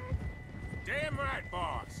end. Damn right,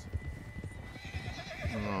 boss.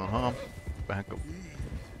 Aha.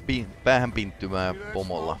 Päähän pinttymää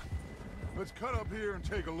pomolla. Let's cut up here and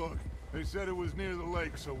take a look. They said it was near the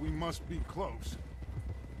lake, so we must be close.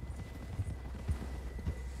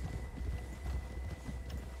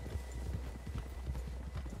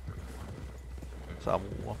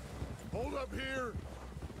 Savua. Hold up here.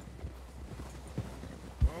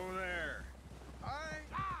 Oh, there.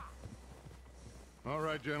 All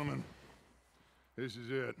right, gentlemen. This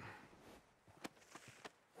is it.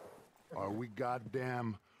 Are we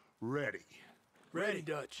goddamn ready? Ready,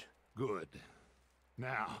 Dutch. Good.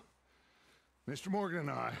 Now, Mr. Morgan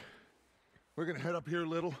and I, we're gonna head up here a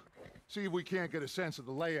little, see if we can't get a sense of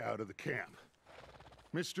the layout of the camp.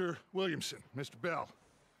 Mr. Williamson, Mr. Bell,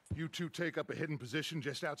 you two take up a hidden position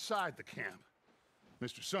just outside the camp.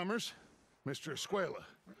 Mr. Summers, Mr. Escuela,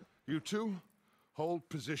 you two hold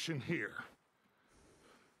position here.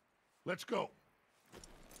 Let's go.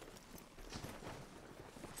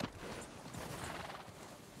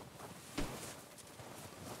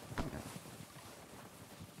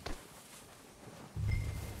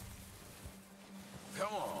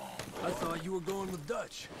 Come on. I thought you were going with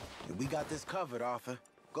Dutch. We got this covered, Arthur.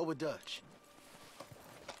 Go with Dutch.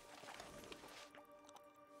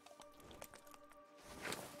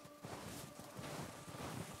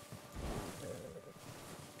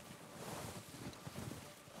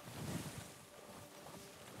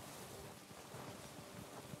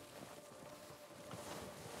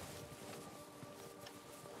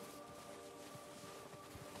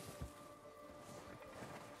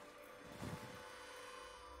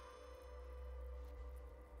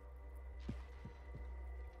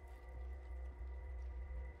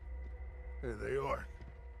 There they are.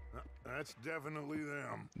 That's definitely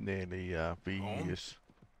them. 4, 5.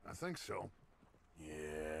 I think so.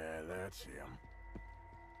 Yeah, that's him.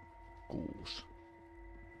 6.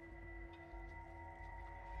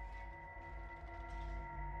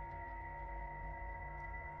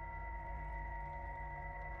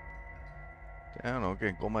 Tää on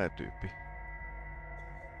oikein komea tyyppi.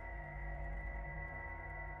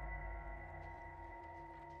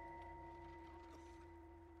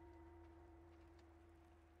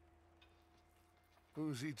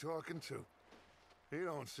 Who's he talking to? He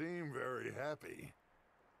don't seem very happy.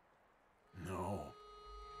 No.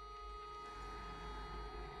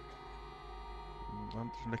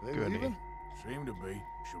 They leaving? Seem to be.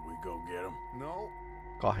 Should we go get them? No.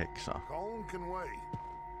 8. Cone can wait.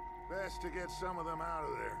 Best to get some of them out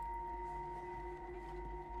of there.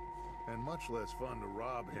 And much less fun to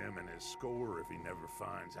rob him and his score if he never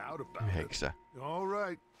finds out about 9. it. All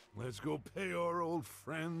right, let's go pay our old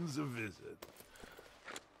friends a visit.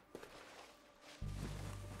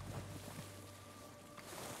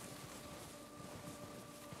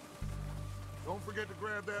 Don't forget to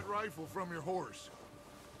grab that rifle from your horse.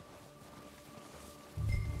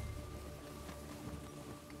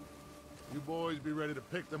 You boys be ready to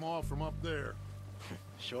pick them off from up there.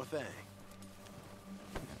 Sure thing.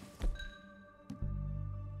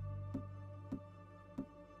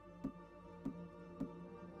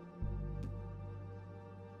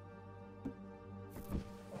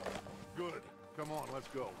 Good. Come on, let's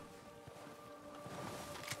go.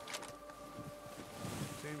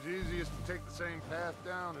 Seems easiest to take the same path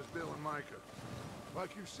down as Bill and Micah.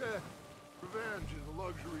 Like you said, revenge is a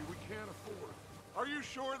luxury we can't afford. Are you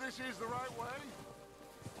sure this is the right way?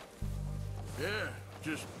 Yeah,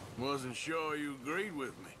 just wasn't sure you agreed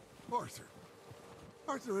with me. Arthur.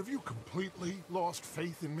 Arthur, have you completely lost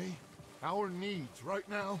faith in me? Our needs right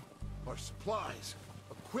now are supplies,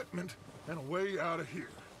 equipment, and a way out of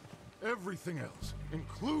here. Everything else,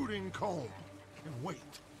 including Colm, can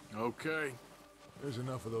wait. Okay. There's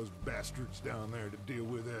enough of those bastards down there to deal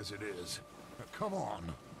with as it is. Now, come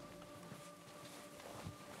on.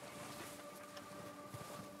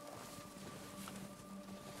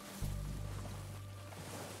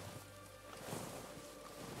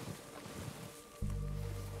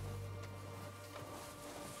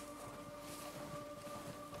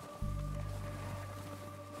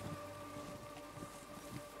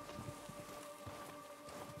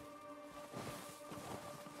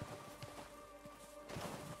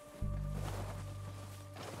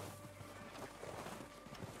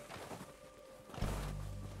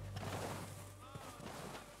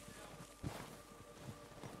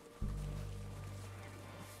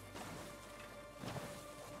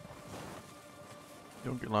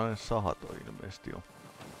 Jonkinlainen saha toi ilmeisesti on.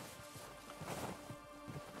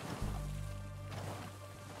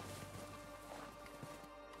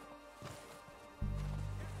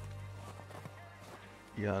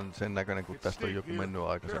 Ihan sen näköinen, kun tästä on joku mennyt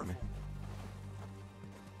aikaisemmin.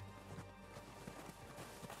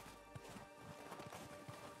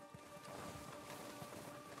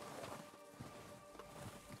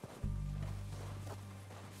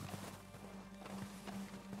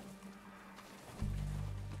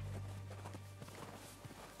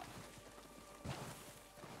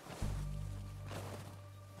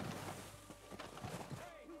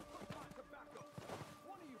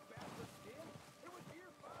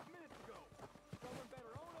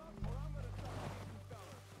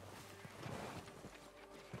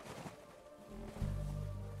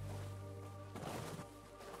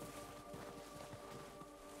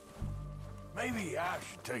 Maybe I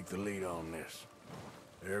should take the lead on this.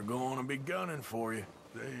 They're going to be gunning for you.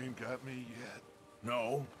 They ain't got me yet.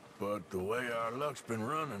 No, but the way our luck's been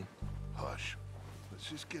running... Hush. Let's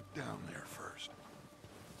just get down there first.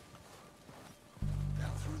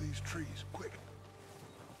 Down through these trees, quick.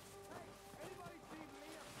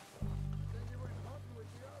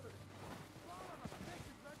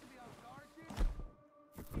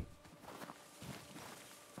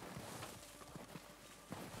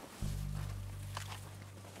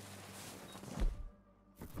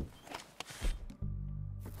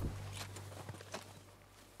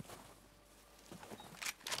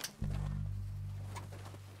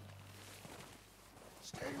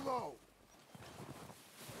 Stay low.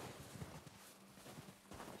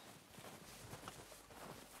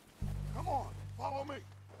 Come on, follow me.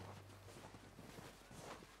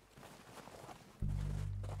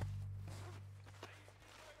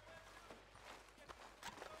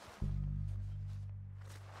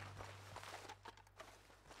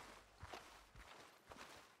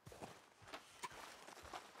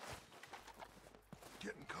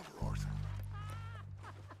 Get in cover, Arthur.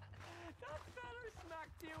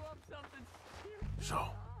 So,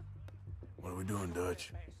 what are we doing,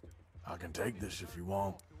 Dutch? I can take this if you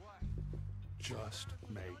want. Just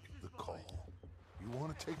make the call. You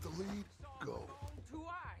want to take the lead? Go.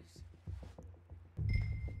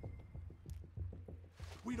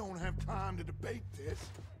 We don't have time to debate this.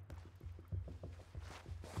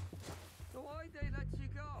 So why'd they let you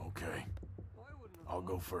go? Okay. I'll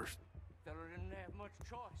go first. Feller didn't have much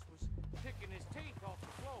choice, was picking his teeth off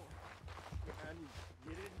the floor. And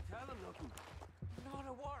you didn't tell him nothing. Not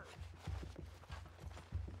a word.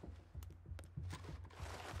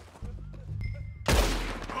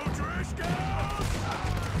 O'Driscolls!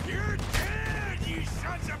 You're dead, you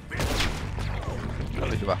sons of bitches! Se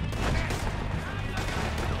oli hyvä.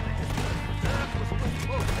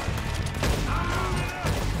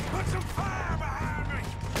 Put some fire behind me!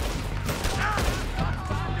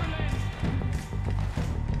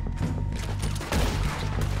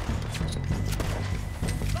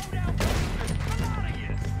 Slow down, bastard! Come out of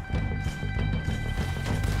here!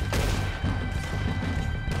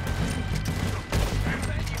 You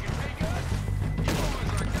think you can take us? You boys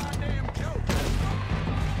are a goddamn joke!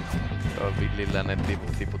 Se on villiläinen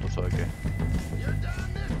tiputus oikein.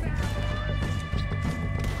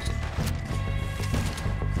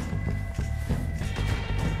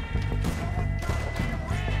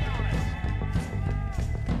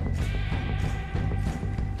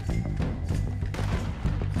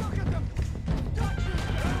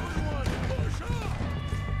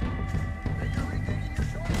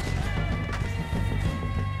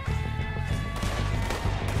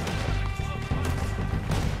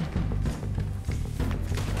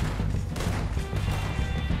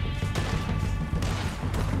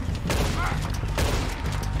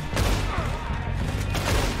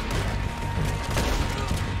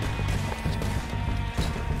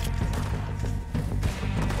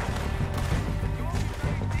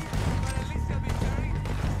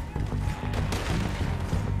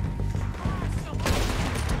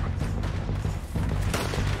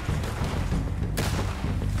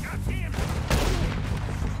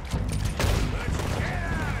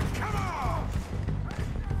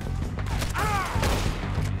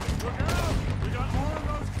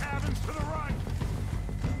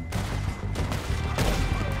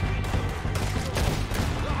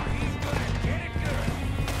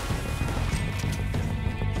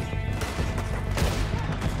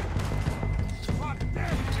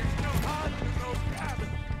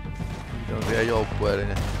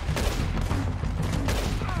 Joukkueellinen.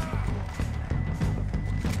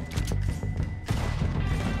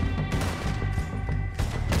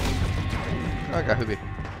 Aika hyvin.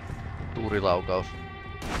 Tuurilaukaus. I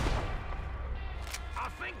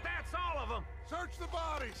think that's all of them. Search the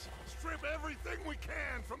bodies. Strip everything we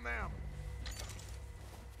can from them.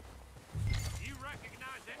 You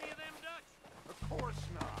recognize any of them, Dutch? Of course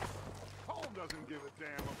not. Holmes doesn't give a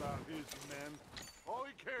damn about his men. All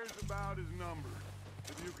he cares about is numbers.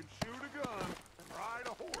 If you can shoot a gun, ride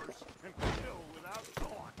a horse, and kill without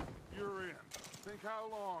thought, you're in. Think how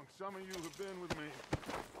long some of you have been with me.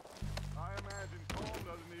 I imagine Holmes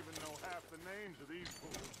doesn't even know half the names of these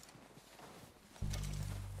fools.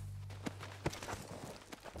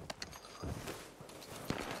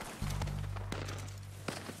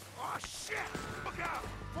 Oh, shit! Look out!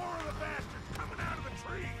 4 of the bastards coming out of the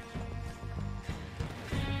trees!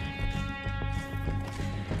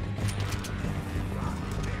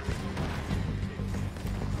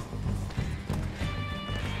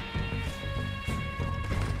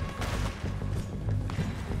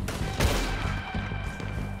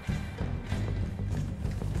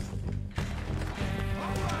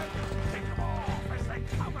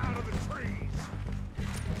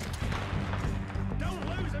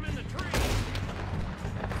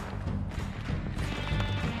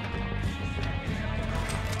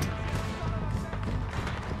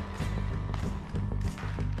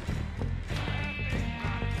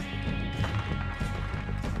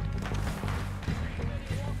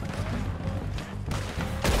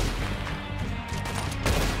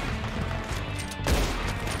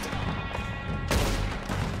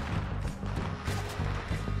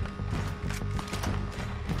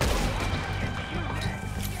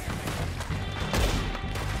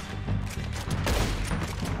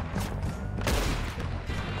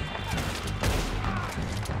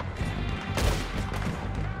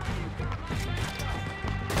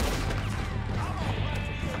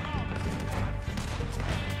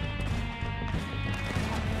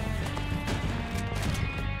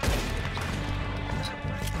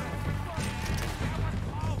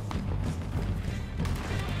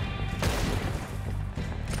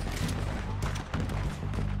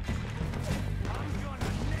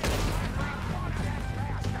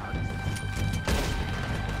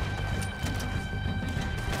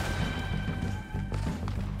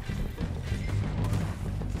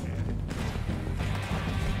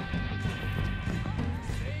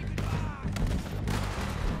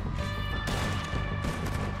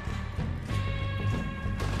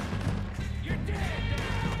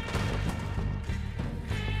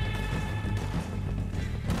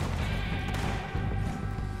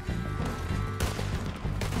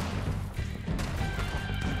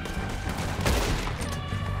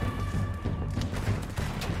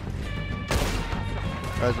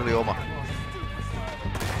 Tai se oli oma.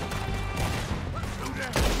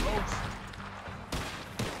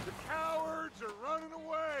 The cowards are running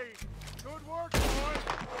away. Good work, boys.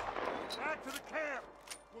 Back to the camp.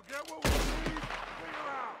 We'll get what we need. Figure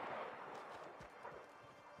out.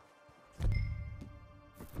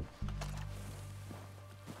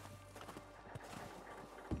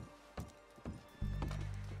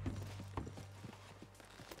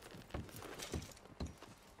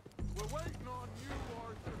 We're waiting on you,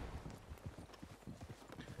 Arthur.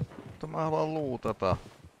 Mutta mä haluan luutata.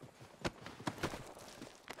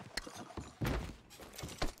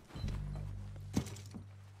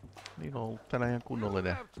 Niin on ollut täällä ihan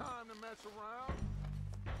kunnollinen.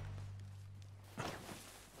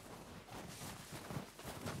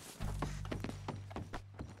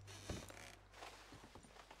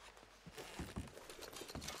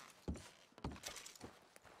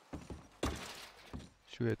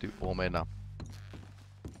 Syöty omena.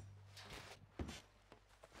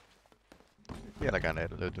 Vieläkään ei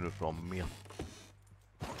löytynyt rommia.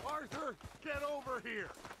 Arthur, get over here.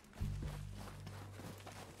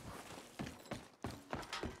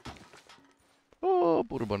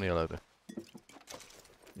 Bourbonia löytyi.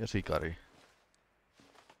 Ja sikari.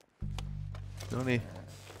 Noniin.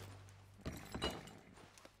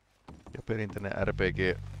 Ja perinteinen RPG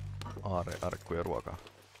aare, arkku ja ruokaa.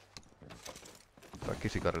 Kaikki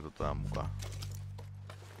sikarit otetaan mukaan.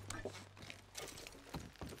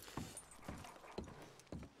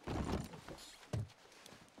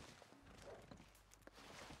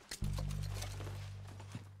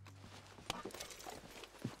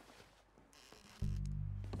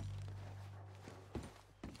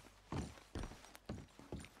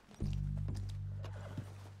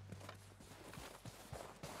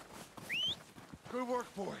 Good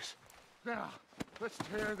work, boys. Now, let's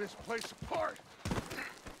tear this place apart.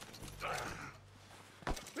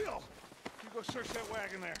 Bill, you go search that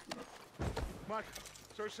wagon there. Mike,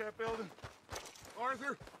 search that building.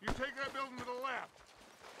 Arthur, you take that building to the left.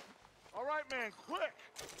 All right, man, quick.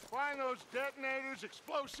 Find those detonators,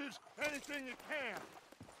 explosives, anything you can.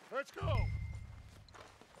 Let's go.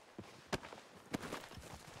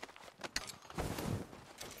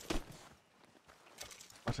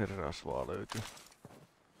 Aserasvaa löytyy.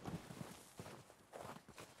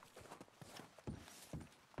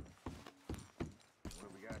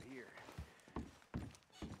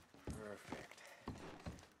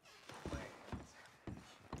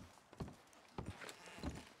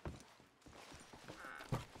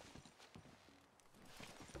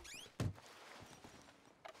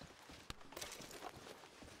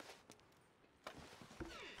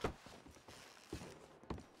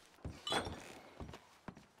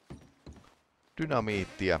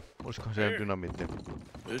 Dynamiittia. Olisikohan se dynamiittia?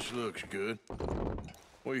 This looks good.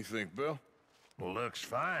 What do you think, Bill? Looks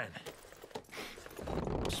fine.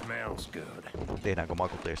 Smells good. Tehdäänkö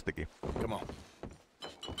makutestikin? Come on.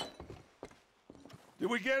 Did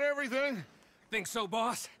we get everything? Think so,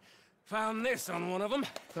 boss. Found this on one of them.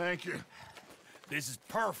 Thank you. This is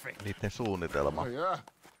perfect. Niiden suunnitelma. Oh, yeah?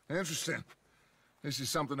 Interesting. This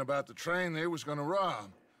is something about the train they was gonna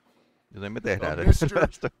rob. Joten me tehdään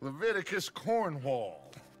Mr. Leviticus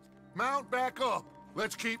Cornwall. Mount back up.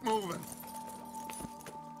 Let's keep moving.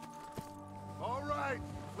 All right,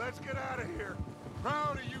 let's get out of here.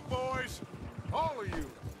 Proud of you boys. All of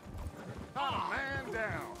you. Not a man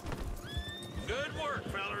down. Good work,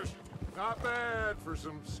 fellas. Not bad for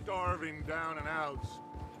some starving down and outs.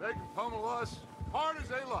 They can pummel us hard as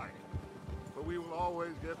they like. But we will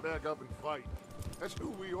always get back up and fight. That's who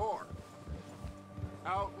we are.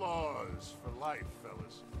 Outlaws for life,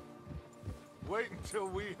 fellas. Wait until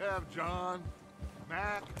we have John,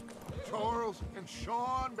 Mac, Charles, and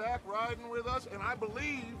Sean back riding with us, and I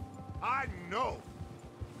believe, I know,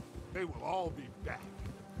 they will all be back.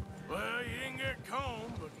 Well, you didn't get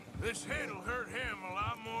Combe, but this hit'll hurt him a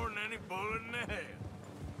lot more than any bullet in the head.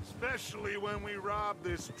 Especially when we rob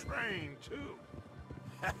this train, too.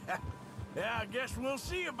 Yeah, I guess we'll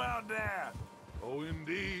see about that. Oh,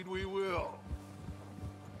 indeed we will.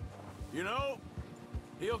 You know,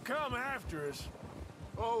 he'll come after us.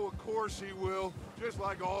 Oh, of course he will, just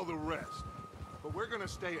like all the rest. But we're gonna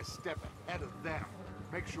stay a step ahead of them.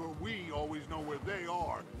 Make sure we always know where they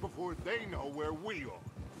are before they know where we are.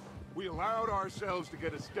 We allowed ourselves to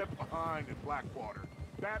get a step behind in Blackwater.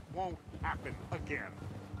 That won't happen again.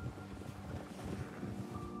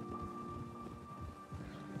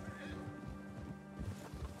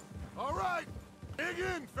 All right, dig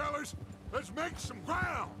in, fellas. Let's make some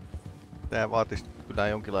ground. Tää vaatisi kyllä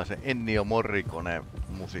jonkinlaisen Ennio Morricone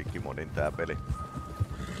musiikkimodin tää peli.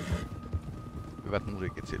 Hyvät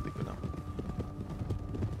musiikit silti kyllä.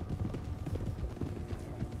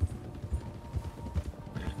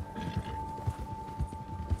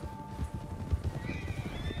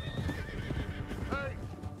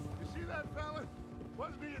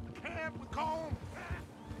 camp, we call him.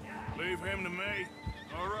 Leave him to me.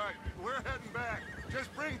 All right, we're heading back.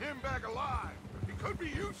 Just bring him back alive. He could be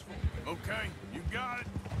useful. Okay, you got it.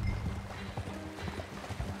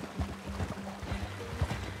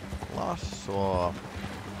 Lassoa.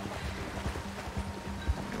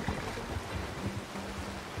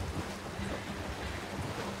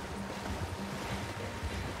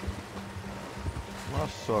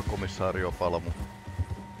 Lassoa, komissaario Palmu.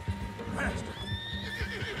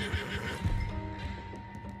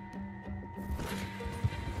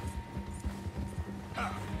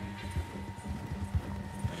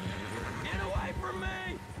 Get away from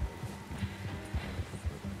me!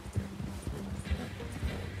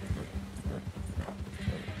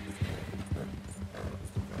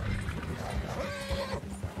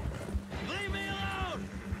 Leave me alone!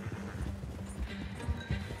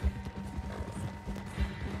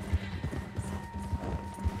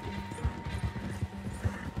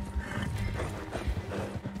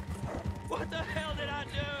 What the hell did I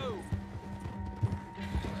do?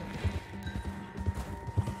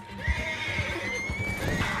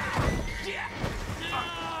 Yeah!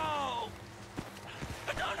 No!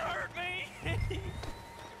 Don't hurt me!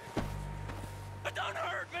 Don't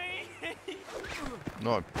hurt me!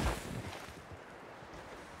 Noin.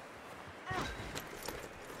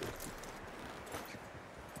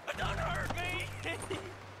 Don't hurt me!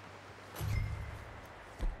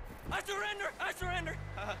 I surrender! I surrender!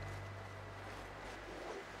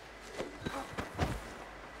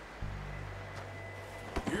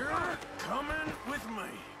 You're coming with me.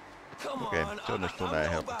 Come Okei, on, se onnistuu I'm näin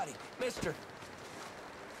helposti. nobody, mister.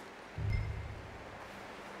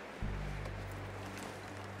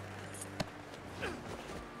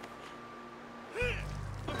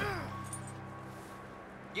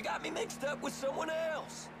 You got me mixed up with someone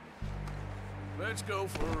else. Let's go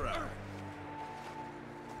for a ride.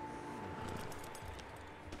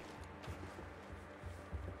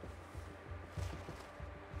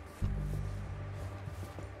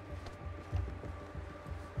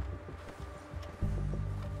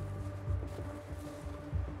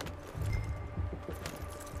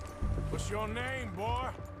 What's your name, boy?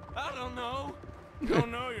 I don't know. You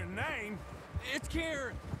don't know your name? It's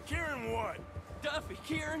Kieran. Kieran what? Duffy.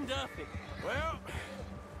 Kieran Duffy. Well,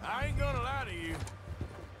 I ain't gonna lie to you.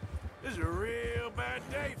 This is a real bad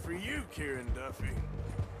day for you, Kieran Duffy.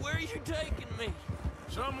 Where are you taking me?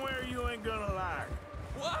 Somewhere you ain't gonna like.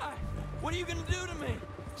 Why? What are you gonna do to me?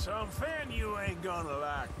 Something you ain't gonna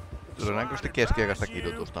like. Todennäköisesti keskiaikaista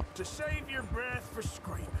kidutusta. To save your breath for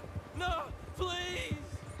screaming. No, please.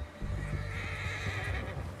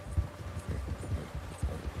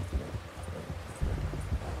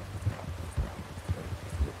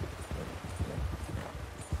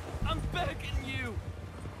 I'm begging you.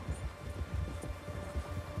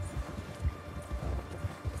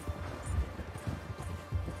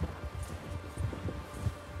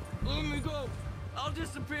 Let me go. I'll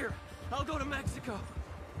disappear. I'll go to Mexico.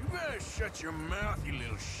 You better shut your mouth, you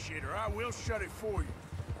little shit, or I will shut it for you.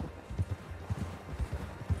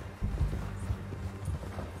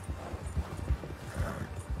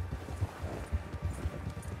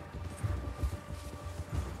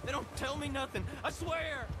 They don't tell me nothing. I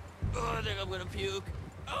swear. Oh, I think I'm gonna puke.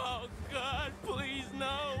 Oh, God, please, no.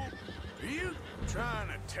 Are you trying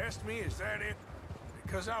to test me? Is that it?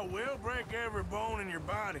 Because I will break every bone in your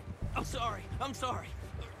body. I'm sorry. I'm sorry.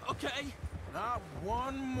 Okay? Not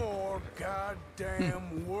one more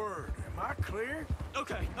goddamn word. Am I clear?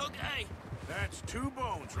 Okay, okay. That's 2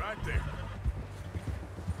 bones right there.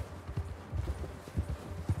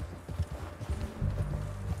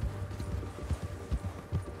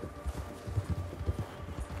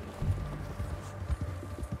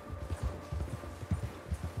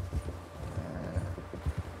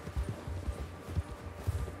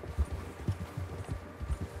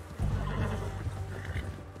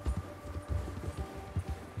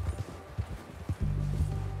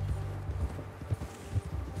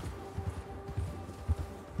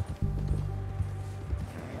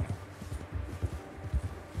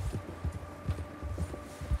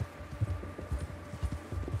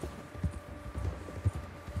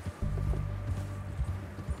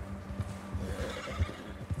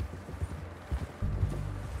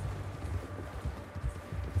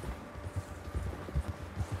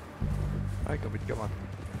 Aika pitkä matka.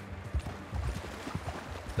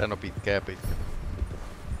 Tän on pitkä ja pitkä.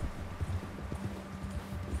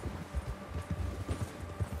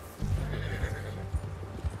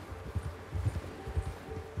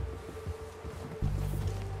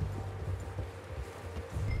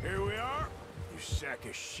 Here we are, you sack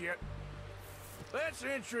of shit. Let's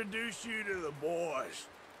introduce you to the boys.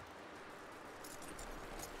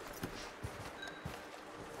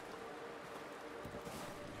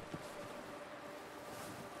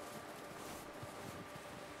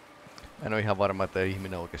 En ole ihan varma, että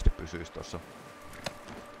ihminen oikeasti pysyisi tossa.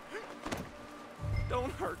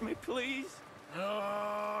 Don't hurt me, please.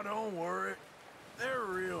 Oh, don't worry. They're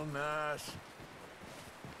real nice.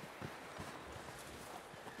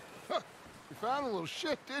 Huh. You found a little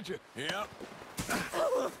shit, did you? Yep.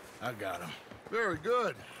 I got him. Very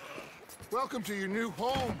good. Welcome to your new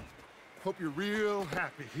home. Hope you're real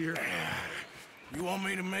happy here. You want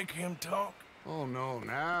me to make him talk? Oh, no.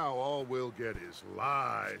 Now all we'll get is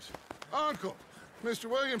lies. Uncle, Mr.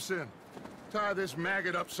 Williamson, tie this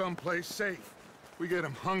maggot up someplace safe. We get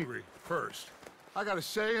him hungry first. I got a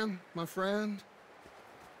saying, my friend.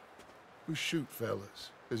 We shoot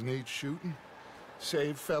fellas as need shooting,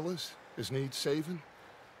 save fellas as need saving,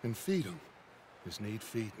 and feed 'em as need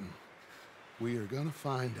feeding. We are gonna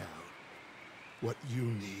find out what you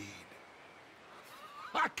need.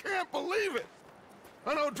 I can't believe it!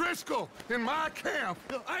 An O'Driscoll in my camp!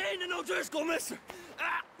 I ain't an O'Driscoll, mister!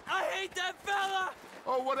 I hate that fella!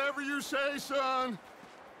 Oh, whatever you say, son.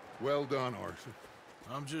 Well done, Arthur.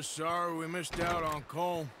 I'm just sorry we missed out on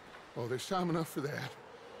Colm. Oh, there's time enough for that.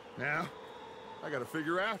 Now, I gotta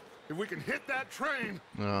figure out if we can hit that train.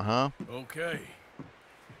 Aha. Okay.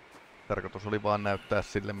 Tarkoitus oli vaan näyttää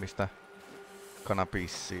sille, mistä kana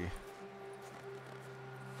pissii.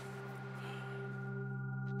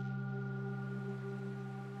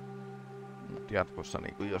 Mut jatkossa,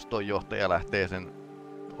 niin jos toi johtaja lähtee sen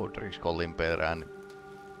O'Driscollin perään, niin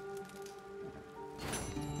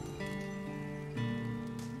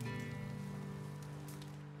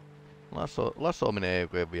lassoaminen ei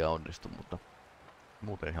oikein vielä onnistu, mutta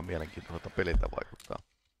muuten ihan mielenkiintoiselta peliltä vaikuttaa.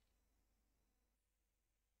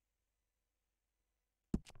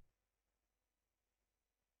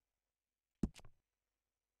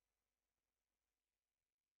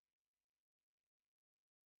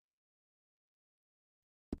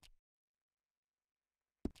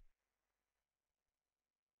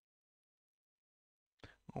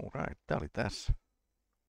 Alright, tää oli tässä.